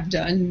who have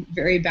done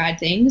very bad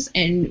things,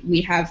 and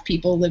we have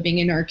people living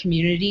in our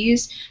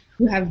communities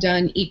who have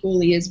done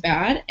equally as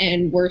bad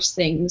and worse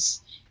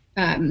things.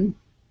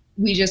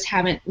 We just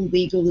haven't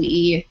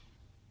legally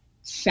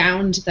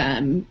found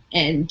them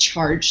and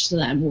charged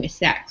them with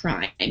that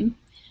crime.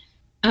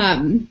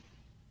 The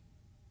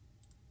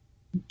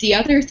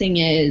other thing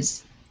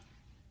is,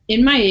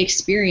 in my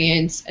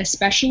experience,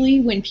 especially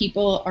when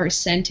people are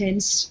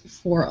sentenced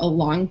for a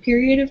long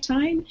period of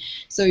time,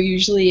 so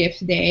usually if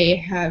they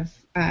have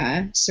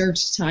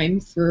served time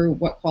for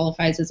what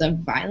qualifies as a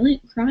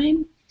violent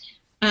crime,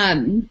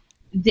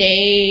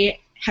 they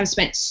have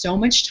spent so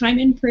much time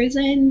in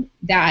prison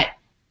that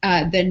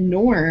the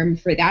norm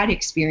for that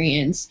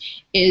experience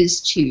is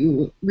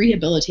to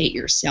rehabilitate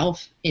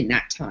yourself in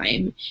that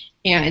time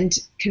and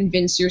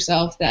convince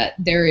yourself that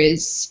there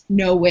is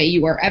no way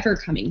you are ever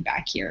coming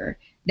back here,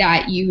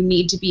 that you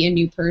need to be a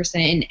new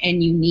person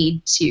and you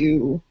need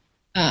to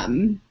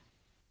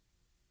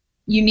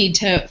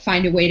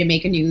find a way to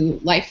make a new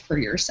life for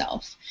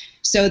yourself.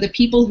 So the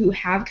people who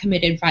have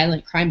committed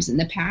violent crimes in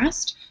the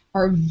past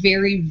are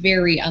very,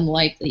 very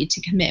unlikely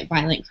to commit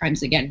violent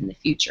crimes again in the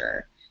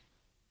future.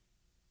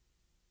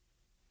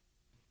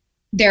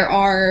 There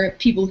are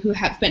people who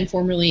have been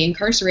formerly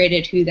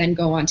incarcerated who then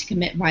go on to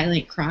commit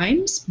violent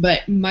crimes,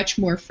 but much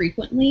more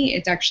frequently,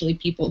 it's actually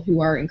people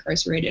who are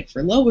incarcerated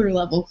for lower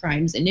level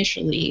crimes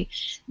initially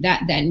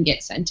that then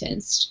get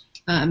sentenced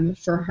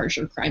for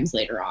harsher crimes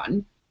later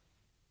on.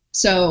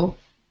 So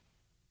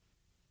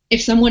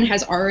if someone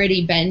has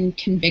already been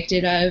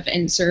convicted of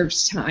and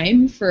served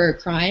time for a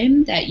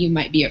crime that you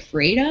might be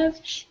afraid of,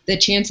 the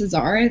chances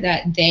are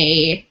that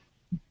they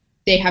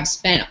have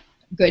spent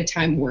good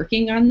time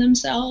working on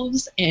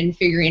themselves and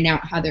figuring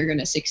out how they're going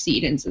to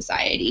succeed in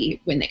society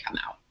when they come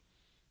out.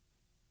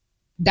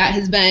 That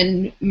has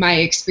been my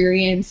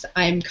experience.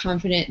 I'm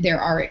confident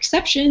there are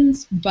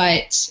exceptions,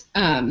 but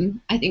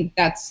I think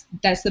that's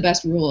the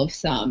best rule of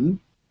thumb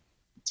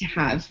to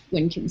have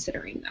when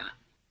considering that.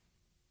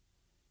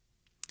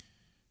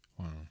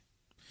 Wow.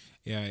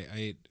 Yeah,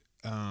 I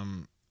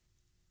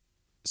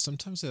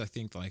sometimes I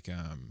think like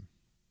I've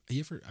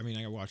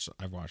watched a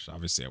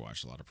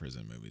lot of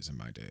prison movies in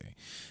my day.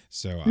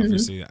 So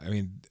obviously, I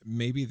mean,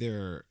 maybe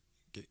they're,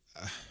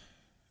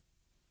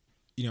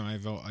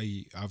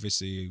 I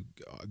obviously,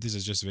 this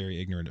is just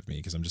very ignorant of me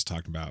because I'm just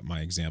talking about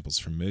my examples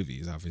from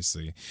movies,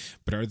 obviously.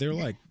 But are there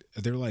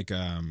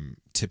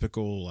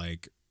typical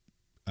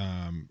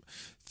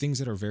things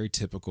that are very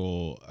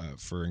typical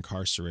for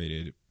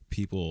incarcerated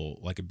people,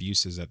 like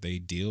abuses that they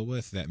deal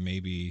with that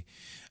maybe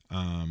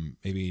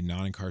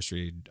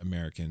non-incarcerated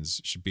Americans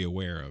should be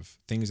aware of,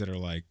 things that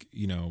are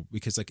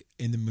because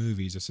in the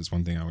movies, this is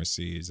one thing I always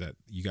see is that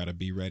you got to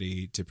be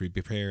ready to be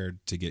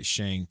prepared to get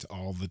shanked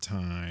all the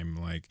time.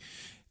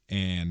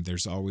 And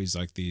there's always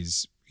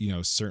these,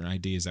 certain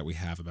ideas that we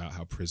have about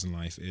how prison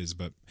life is,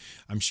 but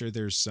I'm sure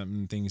there's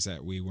some things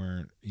that we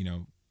weren't,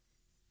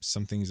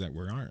 some things that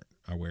we aren't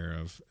aware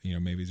of,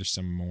 maybe there's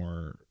some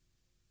more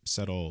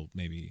subtle,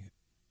 maybe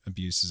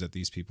abuses that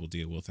these people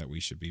deal with that we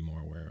should be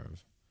more aware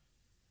of.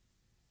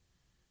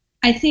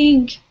 I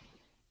think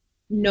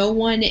no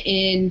one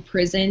in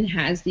prison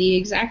has the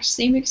exact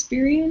same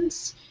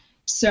experience.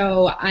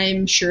 So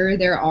I'm sure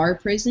there are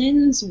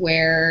prisons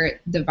where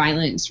the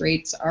violence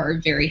rates are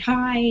very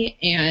high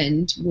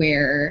and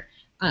where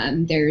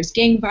there's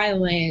gang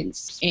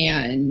violence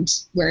and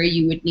where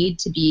you would need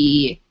to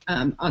be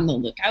on the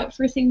lookout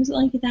for things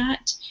like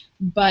that.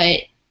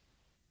 But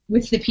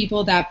with the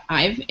people that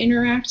I've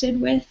interacted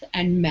with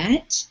and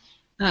met,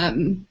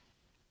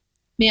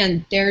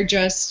 they're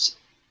just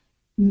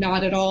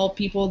not at all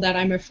people that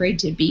I'm afraid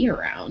to be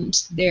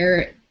around.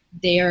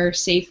 They are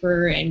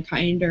safer and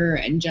kinder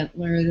and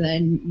gentler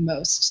than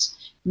most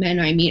men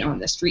I meet on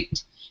the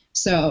street.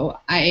 So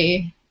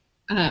I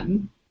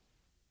don't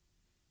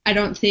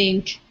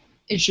think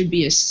it should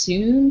be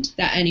assumed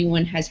that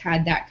anyone has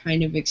had that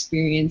kind of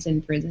experience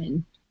in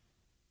prison.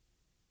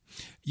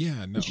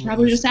 Yeah, no, you should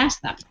probably just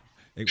ask them.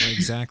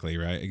 Exactly,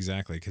 right?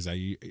 Exactly, because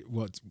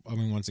once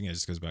again, it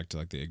just goes back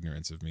to the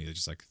ignorance of me,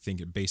 just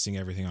basing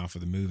everything off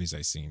of the movies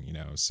I've seen,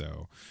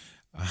 So,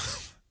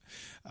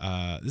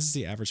 this is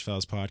the Average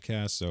Fellas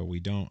podcast, so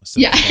we don't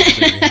set the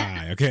bar very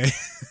high, okay?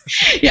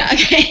 Yeah,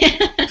 okay.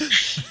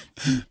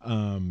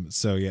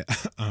 So yeah,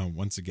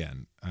 once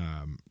again,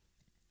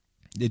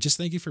 Yeah, just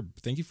thank you for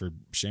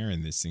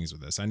sharing these things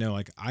with us. I know,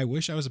 like, I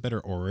wish I was a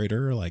better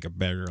orator, like a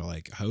better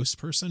like host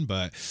person,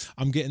 but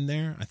I'm getting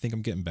there. I think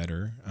I'm getting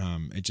better.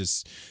 It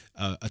just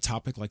a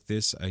topic like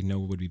this, I know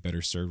would be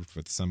better served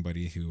with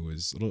somebody who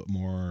is a little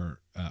more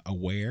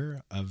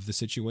aware of the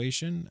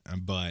situation.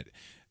 But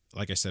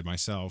like I said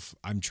myself,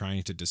 I'm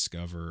trying to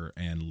discover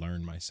and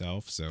learn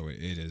myself. So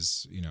it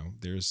is,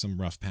 there's some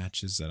rough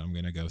patches that I'm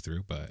going to go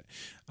through, but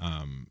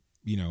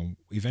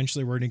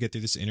eventually we're going to get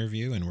through this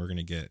interview and we're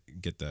going to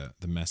get the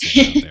message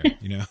out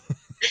there,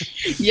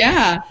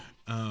 Yeah.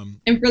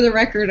 And for the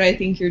record, I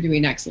think you're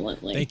doing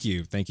excellently. Thank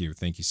you. Thank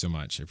you so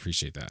much. I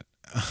appreciate that.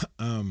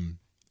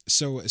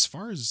 So as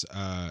far as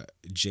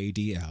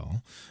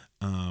JDL,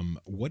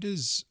 what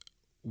is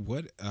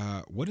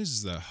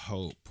the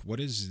hope? What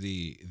is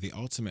the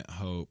ultimate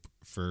hope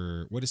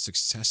for what does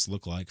success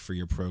look like for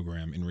your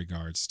program in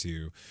regards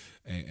to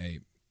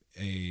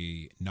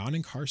a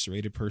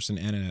non-incarcerated person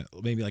and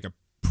maybe like a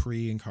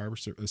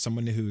pre-incarcerated,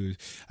 someone who,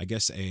 I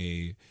guess,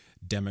 a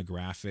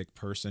demographic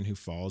person who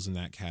falls in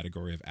that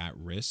category of at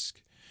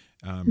risk,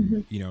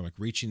 like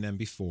reaching them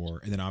before,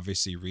 and then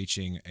obviously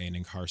reaching an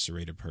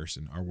incarcerated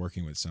person or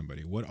working with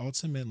somebody. What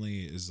ultimately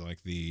is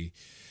like the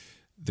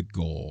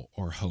goal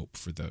or hope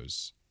for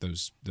those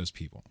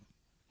people?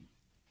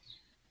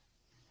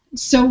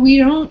 So we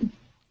don't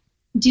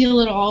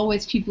deal at all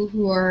with people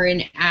who are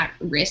in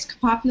at-risk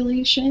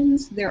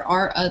populations. There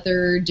are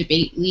other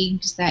debate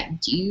leagues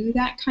that do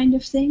that kind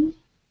of thing,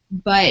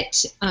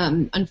 but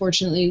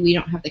unfortunately we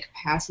don't have the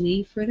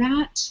capacity for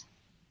that.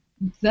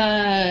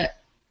 The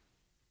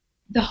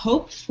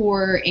hope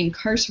for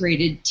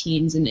incarcerated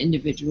teens and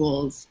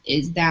individuals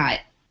is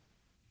that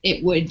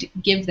it would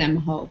give them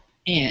hope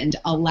and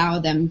allow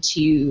them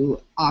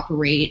to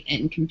operate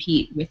and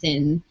compete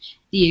within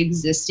the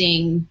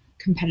existing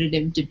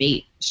competitive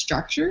debate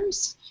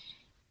structures,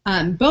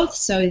 both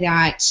so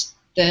that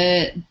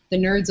the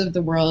nerds of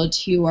the world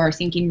who are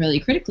thinking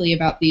really critically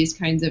about these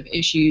kinds of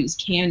issues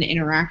can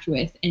interact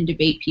with and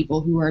debate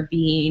people who are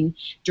being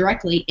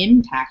directly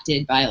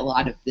impacted by a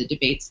lot of the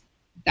debates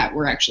that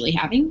we're actually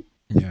having.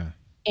 Yeah.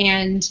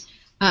 And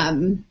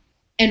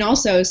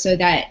also so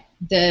that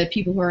the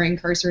people who are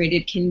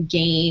incarcerated can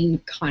gain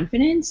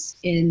confidence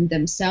in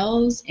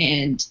themselves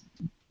and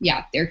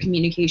their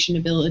communication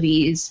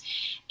abilities.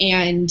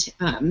 And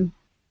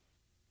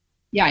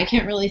I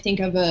can't really think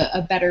of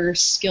a better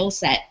skill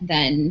set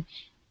than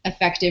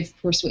effective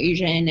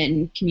persuasion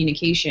and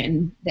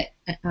communication that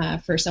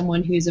for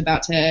someone who's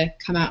about to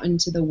come out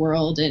into the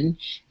world and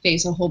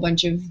face a whole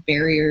bunch of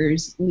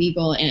barriers,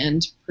 legal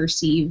and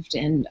perceived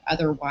and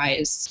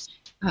otherwise,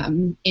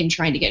 in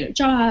trying to get a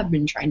job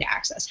and trying to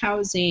access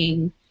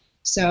housing.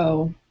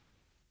 So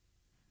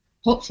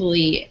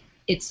hopefully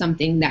it's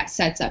something that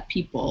sets up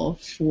people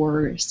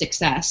for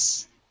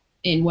success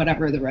in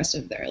whatever the rest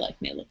of their life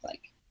may look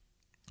like.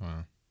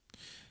 Wow.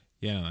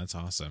 Yeah, that's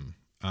awesome.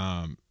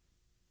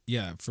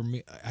 For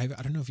me, I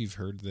don't know if you've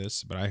heard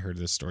this, but I heard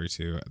this story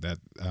too, that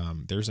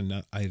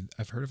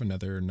I've heard of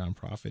another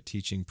nonprofit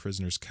teaching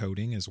prisoners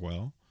coding as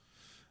well.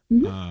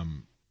 Mm-hmm.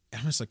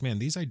 I'm just like, man,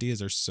 these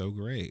ideas are so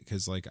great.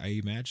 Cause like, I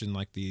imagine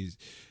like these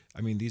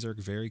are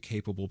very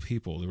capable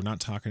people. We're not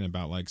talking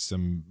about like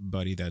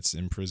somebody that's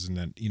in prison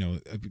that,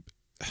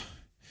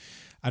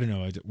 I don't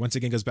know. Once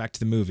again, goes back to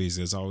the movies.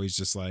 There's always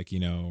just like,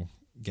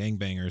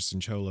 gangbangers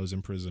and cholos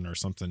in prison or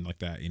something like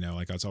that.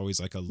 Like it's always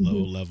like a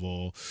low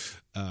level,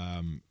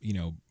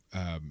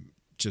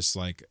 just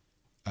like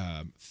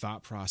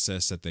thought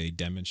process that they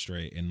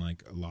demonstrate in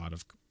like a lot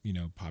of,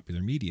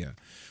 popular media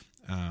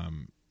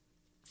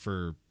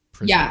for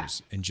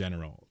prisoners in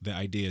general. The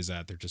idea is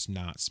that they're just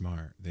not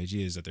smart. The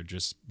idea is that they're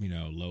just,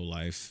 low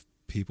life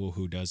people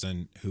who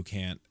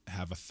can't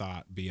have a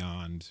thought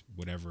beyond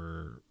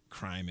whatever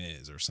crime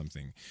is or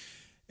something.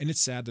 And it's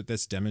sad that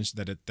that's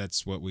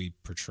that's what we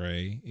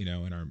portray,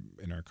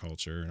 in our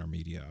culture and our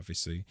media,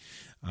 obviously.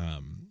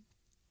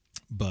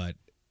 But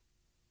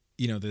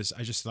this,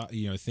 I just thought,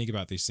 think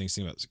about these things,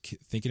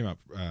 thinking about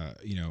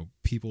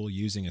people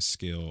using a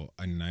skill,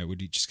 and I would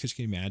just, cause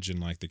you can imagine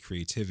like the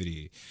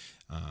creativity,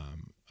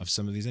 of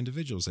some of these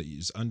individuals that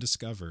use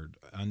undiscovered,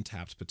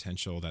 untapped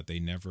potential that they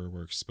never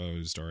were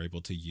exposed or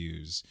able to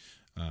use,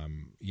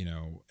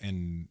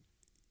 and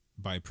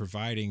by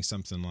providing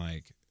something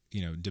like,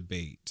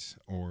 debate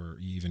or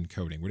even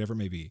coding, whatever it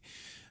may be,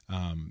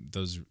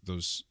 those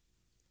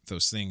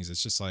things,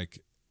 it's just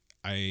like,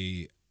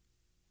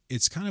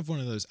 it's kind of one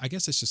of those, I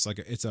guess it's just like,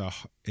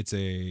 it's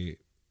a,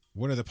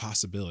 what are the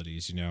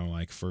possibilities,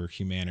 like for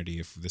humanity,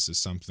 if this is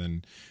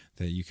something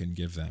that you can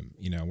give them,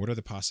 what are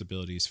the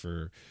possibilities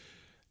for,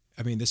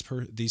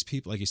 these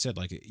people, like you said,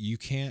 like you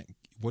can't,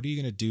 what are you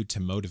going to do to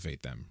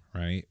motivate them?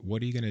 Right.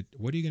 What are you going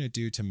to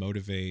do to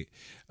motivate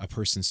a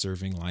person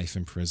serving life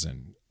in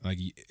prison? Like,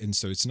 and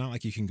so it's not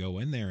like you can go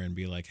in there and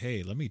be like,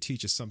 hey, let me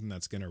teach you something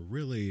that's going to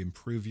really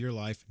improve your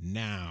life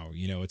now.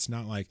 It's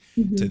not like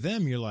to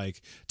them,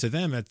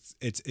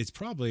 it's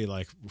probably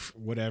like,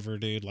 whatever,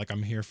 dude, like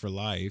I'm here for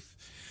life.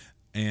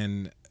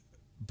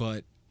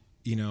 But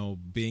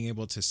being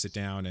able to sit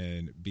down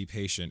and be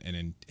patient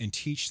and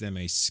teach them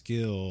a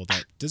skill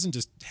that doesn't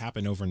just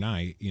happen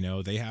overnight.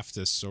 They have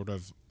to sort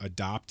of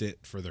adopt it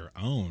for their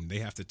own. They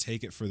have to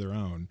take it for their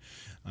own.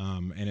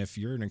 And if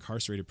you're an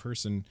incarcerated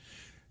person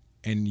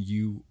and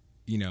you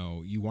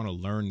want to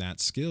learn that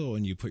skill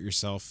and you put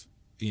yourself,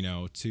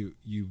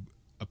 you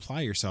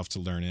apply yourself to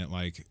learn it,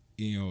 like,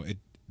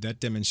 that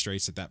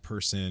demonstrates that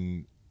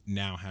person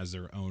now has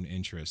their own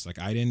interests. Like,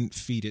 I didn't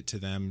feed it to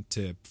them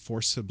to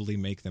forcibly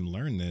make them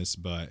learn this,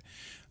 but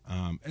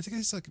I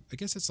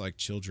guess it's like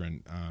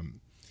children.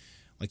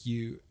 Like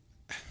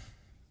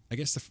I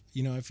guess if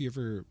you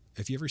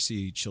ever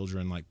see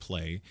children like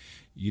play,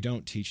 you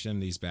don't teach them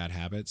these bad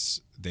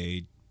habits.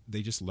 They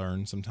just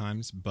learn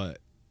sometimes, but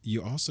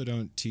you also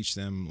don't teach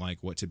them like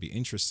what to be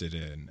interested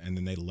in, and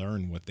then they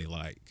learn what they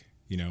like.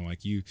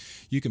 Like you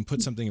can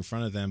put something in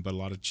front of them, but a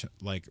lot of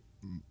like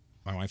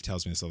my wife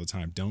tells me this all the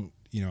time.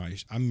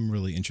 I'm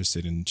really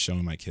interested in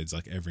showing my kids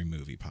like every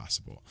movie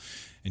possible.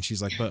 And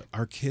she's like, but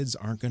our kids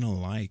aren't going to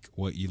like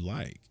what you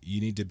like. You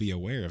need to be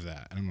aware of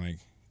that. And I'm like,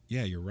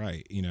 yeah, you're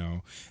right.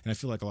 And I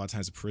feel like a lot of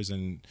times in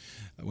prison,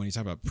 when you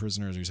talk about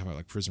prisoners or you talk about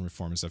like prison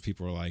reform and stuff,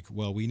 people are like,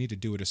 well, we need to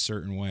do it a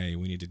certain way.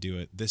 We need to do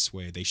it this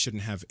way. They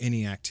shouldn't have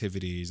any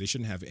activities. They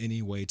shouldn't have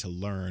any way to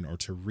learn or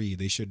to read.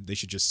 They should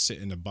just sit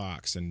in a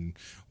box and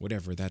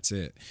whatever. That's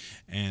it.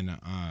 And,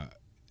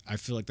 I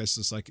feel like that's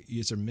just like,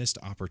 it's a missed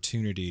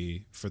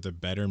opportunity for the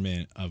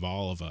betterment of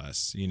all of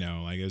us.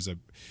 Like there's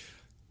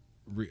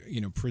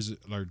prison,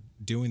 or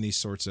doing these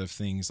sorts of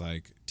things,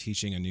 like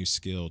teaching a new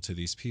skill to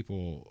these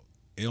people,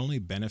 it only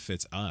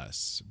benefits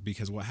us,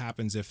 because what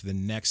happens if the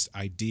next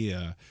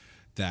idea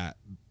that,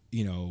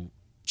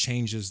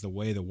 changes the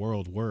way the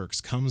world works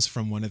comes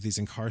from one of these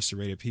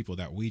incarcerated people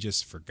that we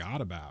just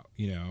forgot about,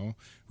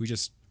 we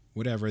just,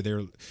 whatever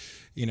they're,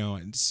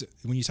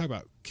 when you talk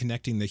about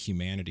connecting the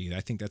humanity, I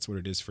think that's what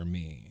it is for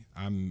me.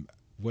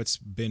 What's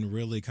been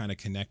really kind of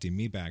connecting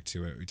me back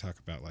to it, we talk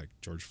about like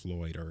George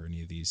Floyd or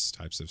any of these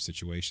types of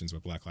situations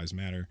with Black Lives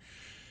Matter.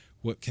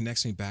 What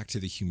connects me back to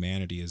the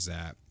humanity is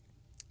that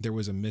there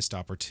was a missed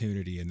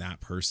opportunity in that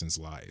person's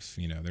life.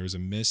 There was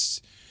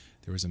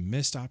a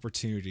missed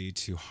opportunity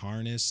to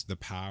harness the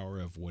power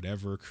of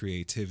whatever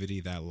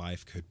creativity that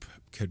life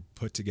could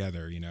put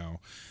together,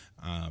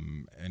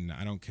 and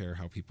I don't care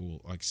how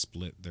people like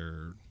split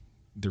their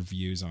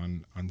views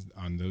on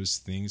those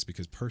things,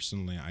 because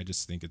personally, I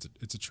just think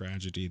it's a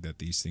tragedy that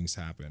these things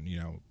happen.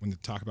 When they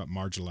talk about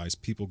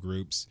marginalized people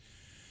groups,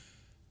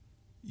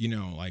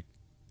 like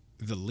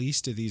the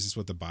least of these is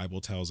what the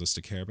Bible tells us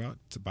to care about.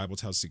 The Bible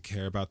tells us to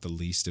care about the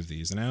least of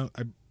these. And I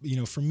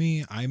for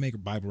me, I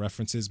make Bible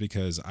references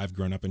because I've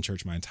grown up in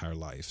church my entire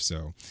life.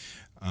 So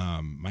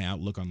my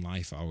outlook on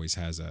life always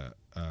has a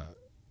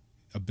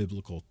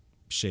biblical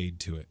shade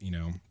to it,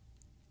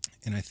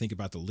 and I think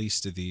about the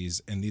least of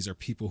these, and these are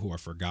people who are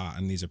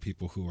forgotten. These are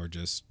people who are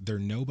just, they're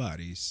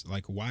nobodies.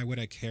 Like, why would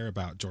I care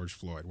about George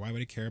Floyd? Why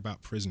would I care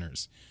about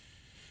prisoners?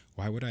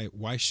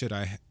 Why should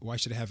I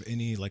have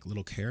any like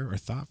little care or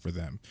thought for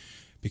them?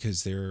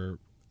 Because they're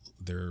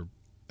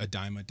a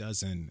dime a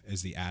dozen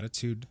is the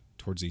attitude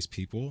towards these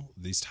people,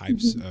 these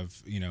types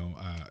of,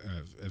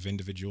 of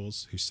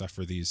individuals who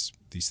suffer these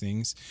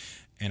things.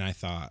 And I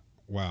thought,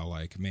 wow,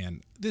 like,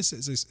 man,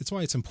 it's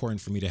why it's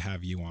important for me to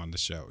have you on the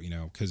show,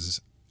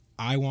 because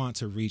I want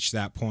to reach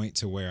that point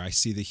to where I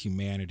see the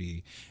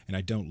humanity and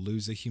I don't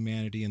lose the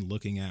humanity in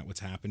looking at what's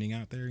happening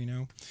out there,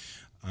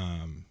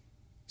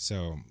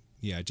 So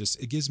yeah,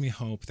 it gives me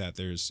hope that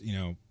there's,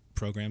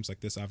 programs like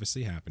this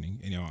obviously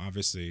happening,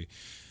 obviously,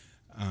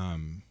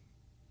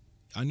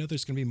 I know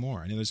there's going to be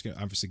more. I know there's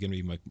obviously going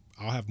to be like,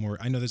 I'll have more.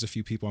 I know there's a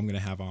few people I'm going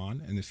to have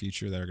on in the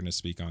future that are going to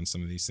speak on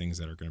some of these things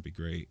that are going to be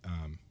great.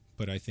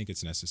 But I think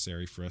it's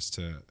necessary for us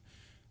to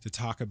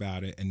talk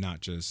about it and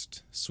not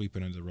just sweep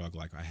it under the rug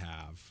like I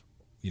have,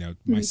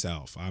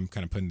 myself. I'm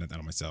kind of putting that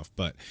on myself,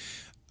 but,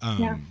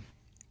 man,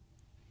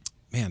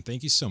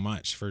 thank you so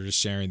much for just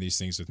sharing these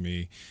things with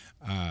me.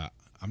 I'm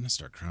going to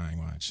start crying.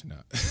 Watch. No.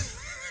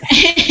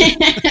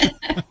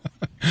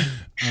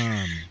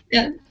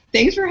 Yeah.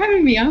 Thanks for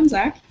having me on,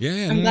 Zach.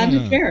 Yeah. I'm glad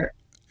to share.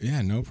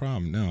 Yeah, no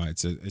problem. No,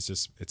 it's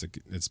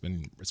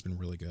been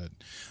really good.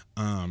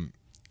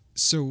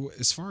 So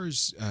as far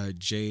as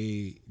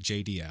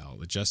JDL,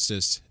 the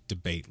Justice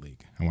Debate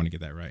League, I want to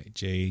get that right.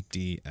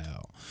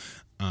 JDL.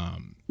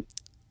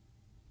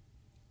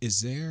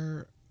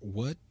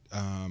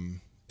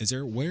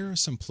 Where are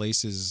some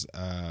places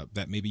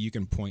that maybe you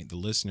can point the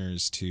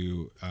listeners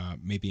to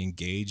maybe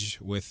engage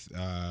with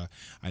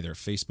either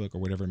Facebook or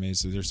whatever it may be?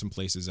 So there's some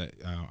places that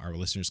our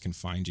listeners can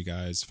find you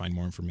guys, find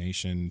more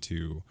information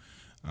to,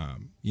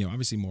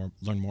 obviously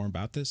learn more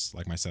about this,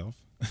 like myself.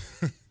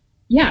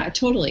 Yeah,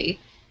 totally.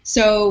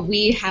 So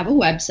we have a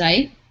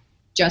website,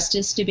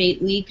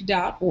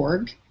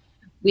 justicedebateleague.org.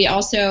 We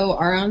also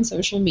are on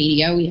social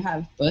media. We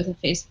have both a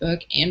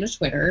Facebook and a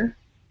Twitter.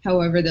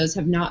 However, those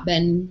have not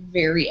been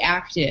very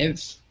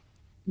active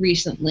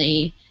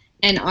recently.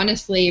 And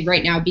honestly,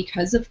 right now,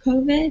 because of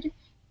COVID,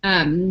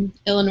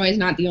 Illinois is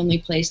not the only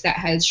place that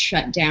has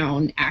shut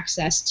down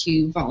access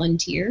to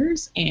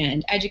volunteers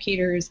and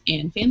educators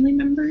and family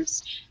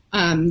members.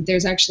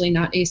 There's actually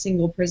not a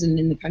single prison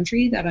in the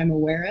country that I'm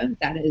aware of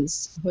that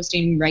is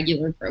hosting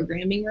regular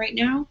programming right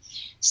now.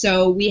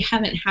 So we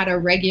haven't had a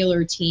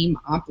regular team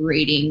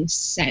operating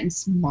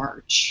since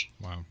March.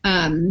 Wow.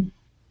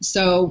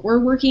 So we're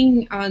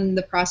working on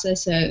the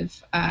process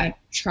of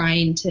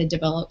trying to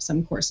develop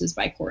some courses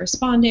by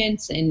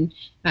correspondence, and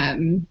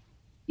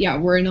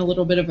we're in a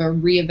little bit of a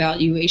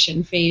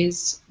reevaluation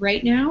phase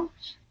right now.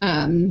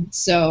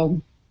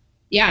 So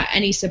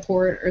any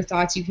support or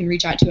thoughts, you can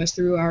reach out to us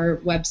through our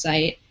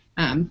website.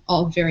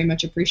 All very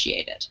much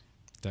appreciated.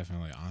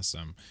 Definitely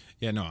awesome.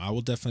 Yeah, no, I will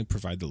definitely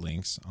provide the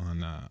links on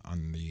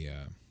the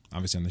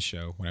obviously on the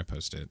show when I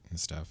post it and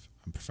stuff.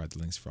 I'll provide the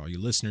links for all you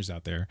listeners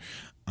out there.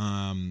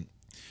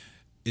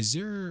 Is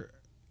there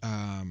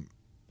I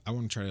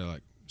want to try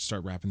to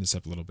start wrapping this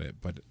up a little bit,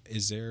 but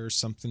is there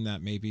something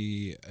that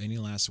maybe any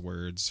last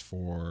words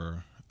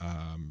for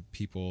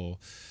people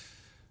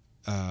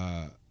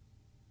that,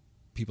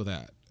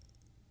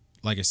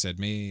 like I said,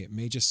 may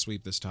just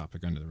sweep this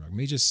topic under the rug,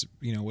 may just,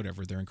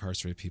 whatever, they're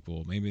incarcerated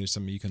people, maybe there's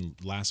some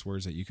last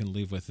words that you can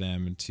leave with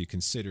them to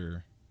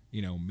consider,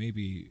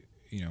 maybe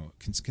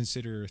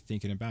consider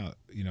thinking about,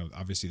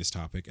 obviously this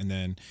topic. And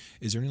then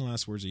is there any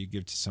last words that you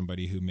give to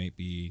somebody who may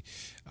be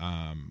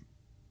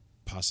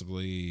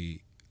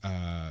possibly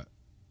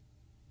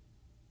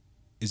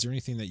is there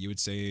anything that you would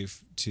say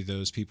to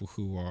those people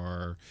who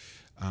are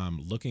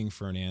looking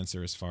for an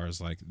answer as far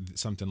as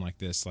something like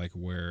this,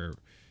 where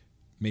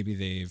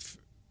maybe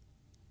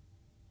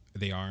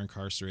they are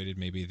incarcerated,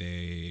 maybe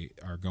they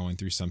are going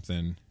through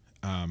something,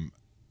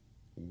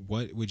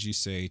 what would you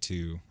say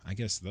to, I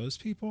guess, those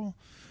people?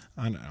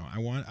 I don't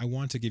know. I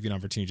want to give you an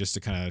opportunity just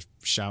to kind of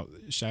shout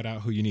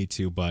out who you need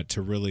to, but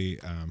to really,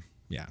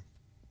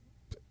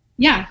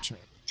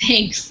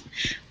 Thanks.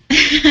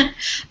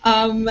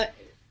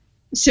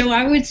 So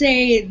I would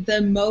say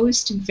the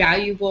most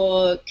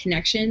valuable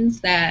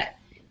connections that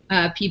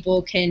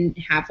people can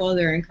have while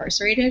they're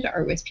incarcerated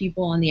are with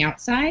people on the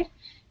outside.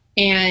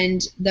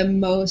 And the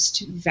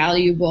most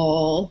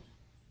valuable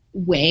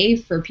way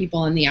for people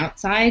on the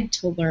outside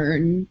to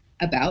learn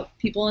about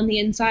people on the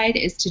inside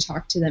is to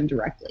talk to them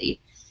directly.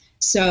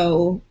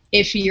 So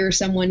if you're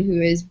someone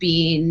who is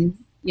being,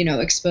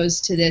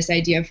 exposed to this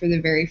idea for the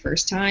very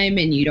first time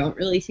and you don't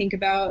really think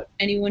about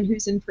anyone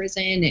who's in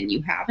prison and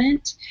you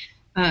haven't,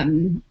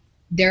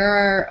 there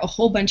are a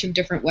whole bunch of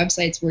different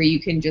websites where you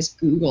can just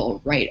Google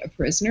 "write a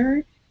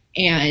prisoner"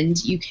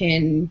 and you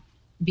can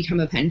become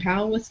a pen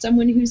pal with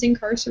someone who's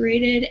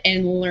incarcerated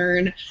and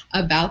learn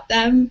about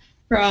them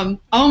from,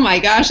 oh my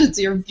gosh, it's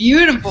your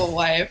beautiful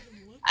wife.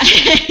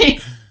 Where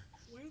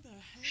the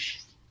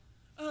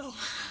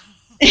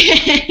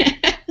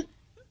heck?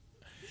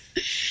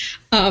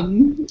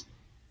 Oh.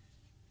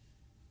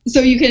 So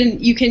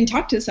you can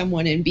talk to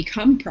someone and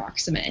become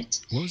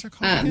proximate. What was that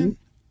called again?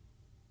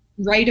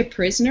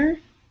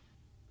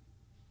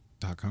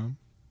 writeaprisoner.com.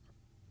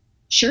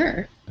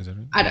 Sure. Is that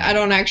right? I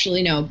don't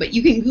actually know, but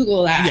you can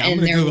Google that, yeah,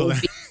 and there will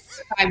be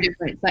 5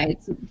 different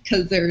sites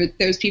because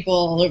there's people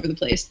all over the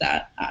place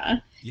that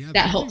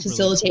help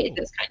facilitate really cool.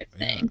 This kind of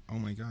thing. Yeah. Oh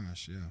my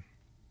gosh, yeah.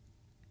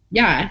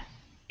 Yeah,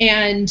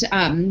 and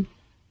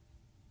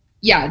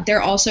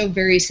they're also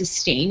very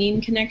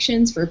sustaining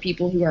connections for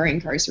people who are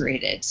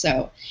incarcerated.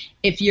 So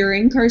if you're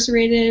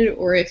incarcerated,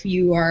 or if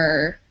you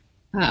are,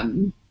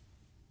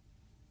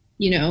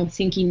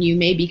 thinking you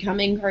may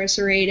become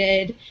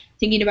incarcerated,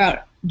 thinking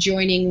about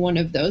joining one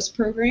of those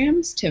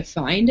programs to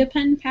find a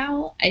pen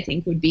pal, I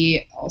think would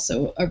be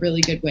also a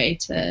really good way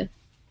to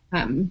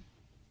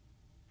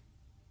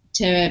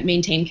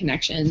maintain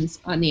connections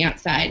on the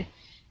outside.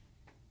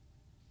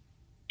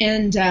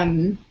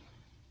 And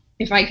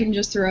if I can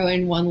just throw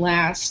in one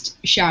last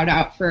shout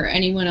out for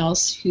anyone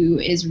else who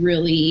is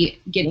really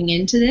getting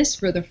into this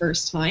for the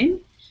first time,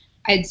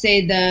 I'd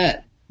say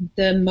the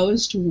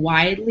most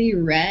widely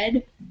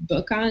read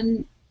book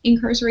on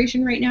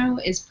incarceration right now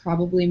is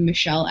probably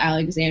Michelle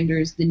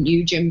Alexander's The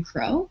New Jim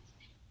Crow.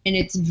 And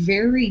it's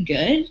very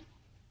good,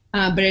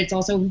 but it's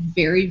also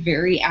very,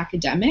 very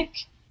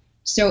academic.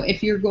 So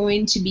if you're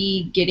going to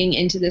be getting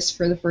into this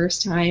for the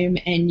first time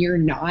and you're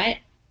not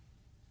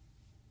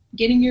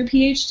getting your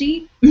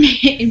PhD,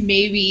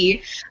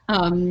 maybe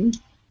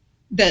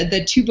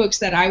the 2 books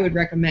that I would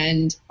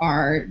recommend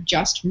are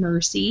Just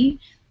Mercy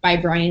by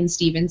Brian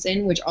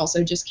Stevenson, which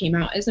also just came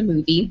out as a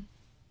movie,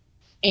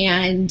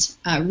 and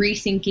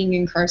Rethinking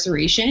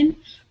Incarceration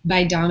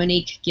by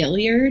Dominique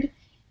Gilliard.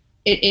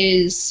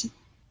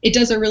 It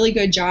does a really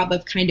good job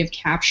of kind of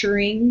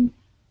capturing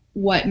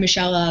what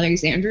Michelle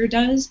Alexander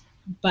does,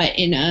 but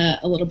in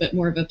a little bit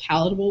more of a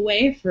palatable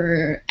way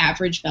for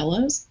average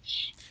fellows.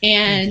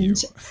 And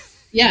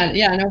yeah,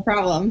 no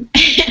problem.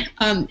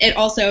 It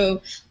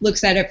also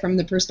looks at it from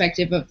the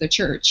perspective of the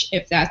church,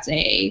 if that's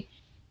an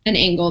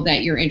angle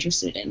that you're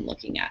interested in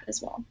looking at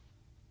as well.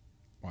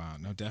 Wow,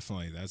 no,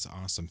 definitely. That's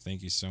awesome.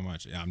 Thank you so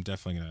much. Yeah, I'm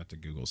definitely gonna have to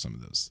Google some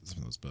of those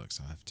books.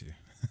 I'll have to.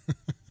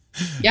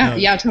 Yeah, No,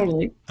 yeah,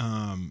 totally.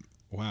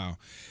 Wow.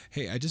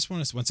 Hey, I just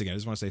want to once again, I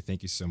just want to say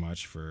thank you so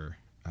much for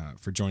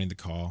joining the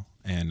call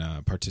and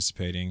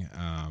participating.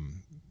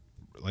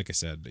 Like I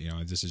said,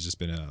 this has just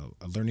been a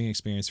learning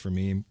experience for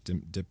me,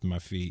 dipping my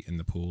feet in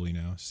the pool,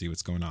 see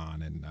what's going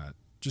on, and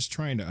just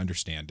trying to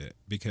understand it,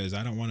 because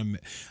I don't want to.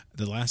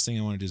 The last thing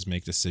I want to do is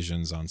make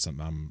decisions on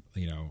something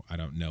I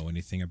don't know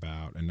anything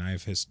about, and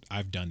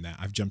I've done that.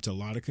 I've jumped to a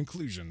lot of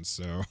conclusions.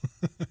 So,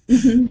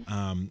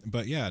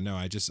 but yeah, no,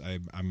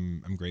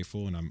 I'm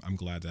grateful, and I'm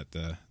glad that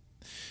the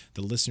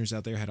listeners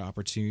out there had an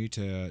opportunity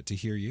to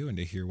hear you and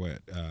to hear what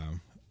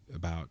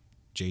about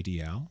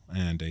JDL,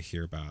 and to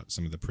hear about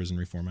some of the prison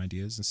reform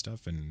ideas and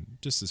stuff, and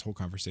just this whole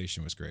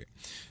conversation was great.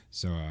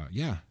 So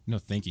yeah, no,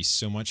 thank you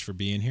so much for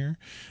being here.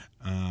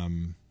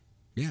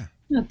 Yeah,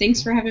 No,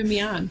 thanks for having me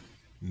on.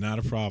 not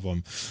a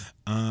problem.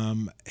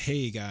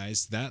 Hey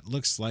guys, that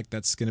looks like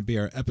that's going to be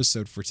our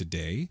episode for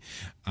today.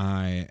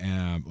 I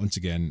am once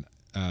again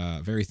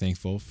very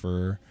thankful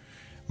for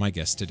my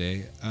guest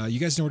today. You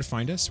guys know where to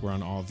find us. We're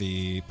on all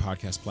the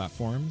podcast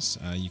platforms.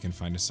 You can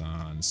find us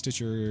on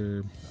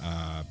Stitcher,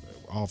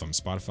 all of them,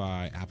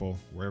 Spotify, Apple,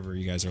 wherever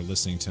you guys are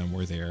listening to them,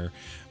 we're there.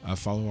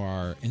 Follow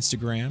our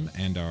Instagram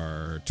and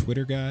our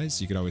Twitter,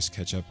 guys. You could always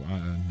catch up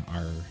on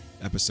our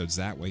episodes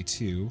that way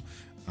too.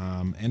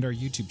 And our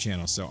YouTube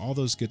channel. So all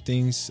those good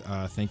things.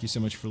 Thank you so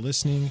much for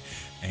listening,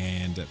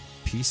 and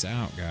peace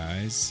out,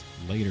 guys.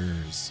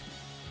 Laters.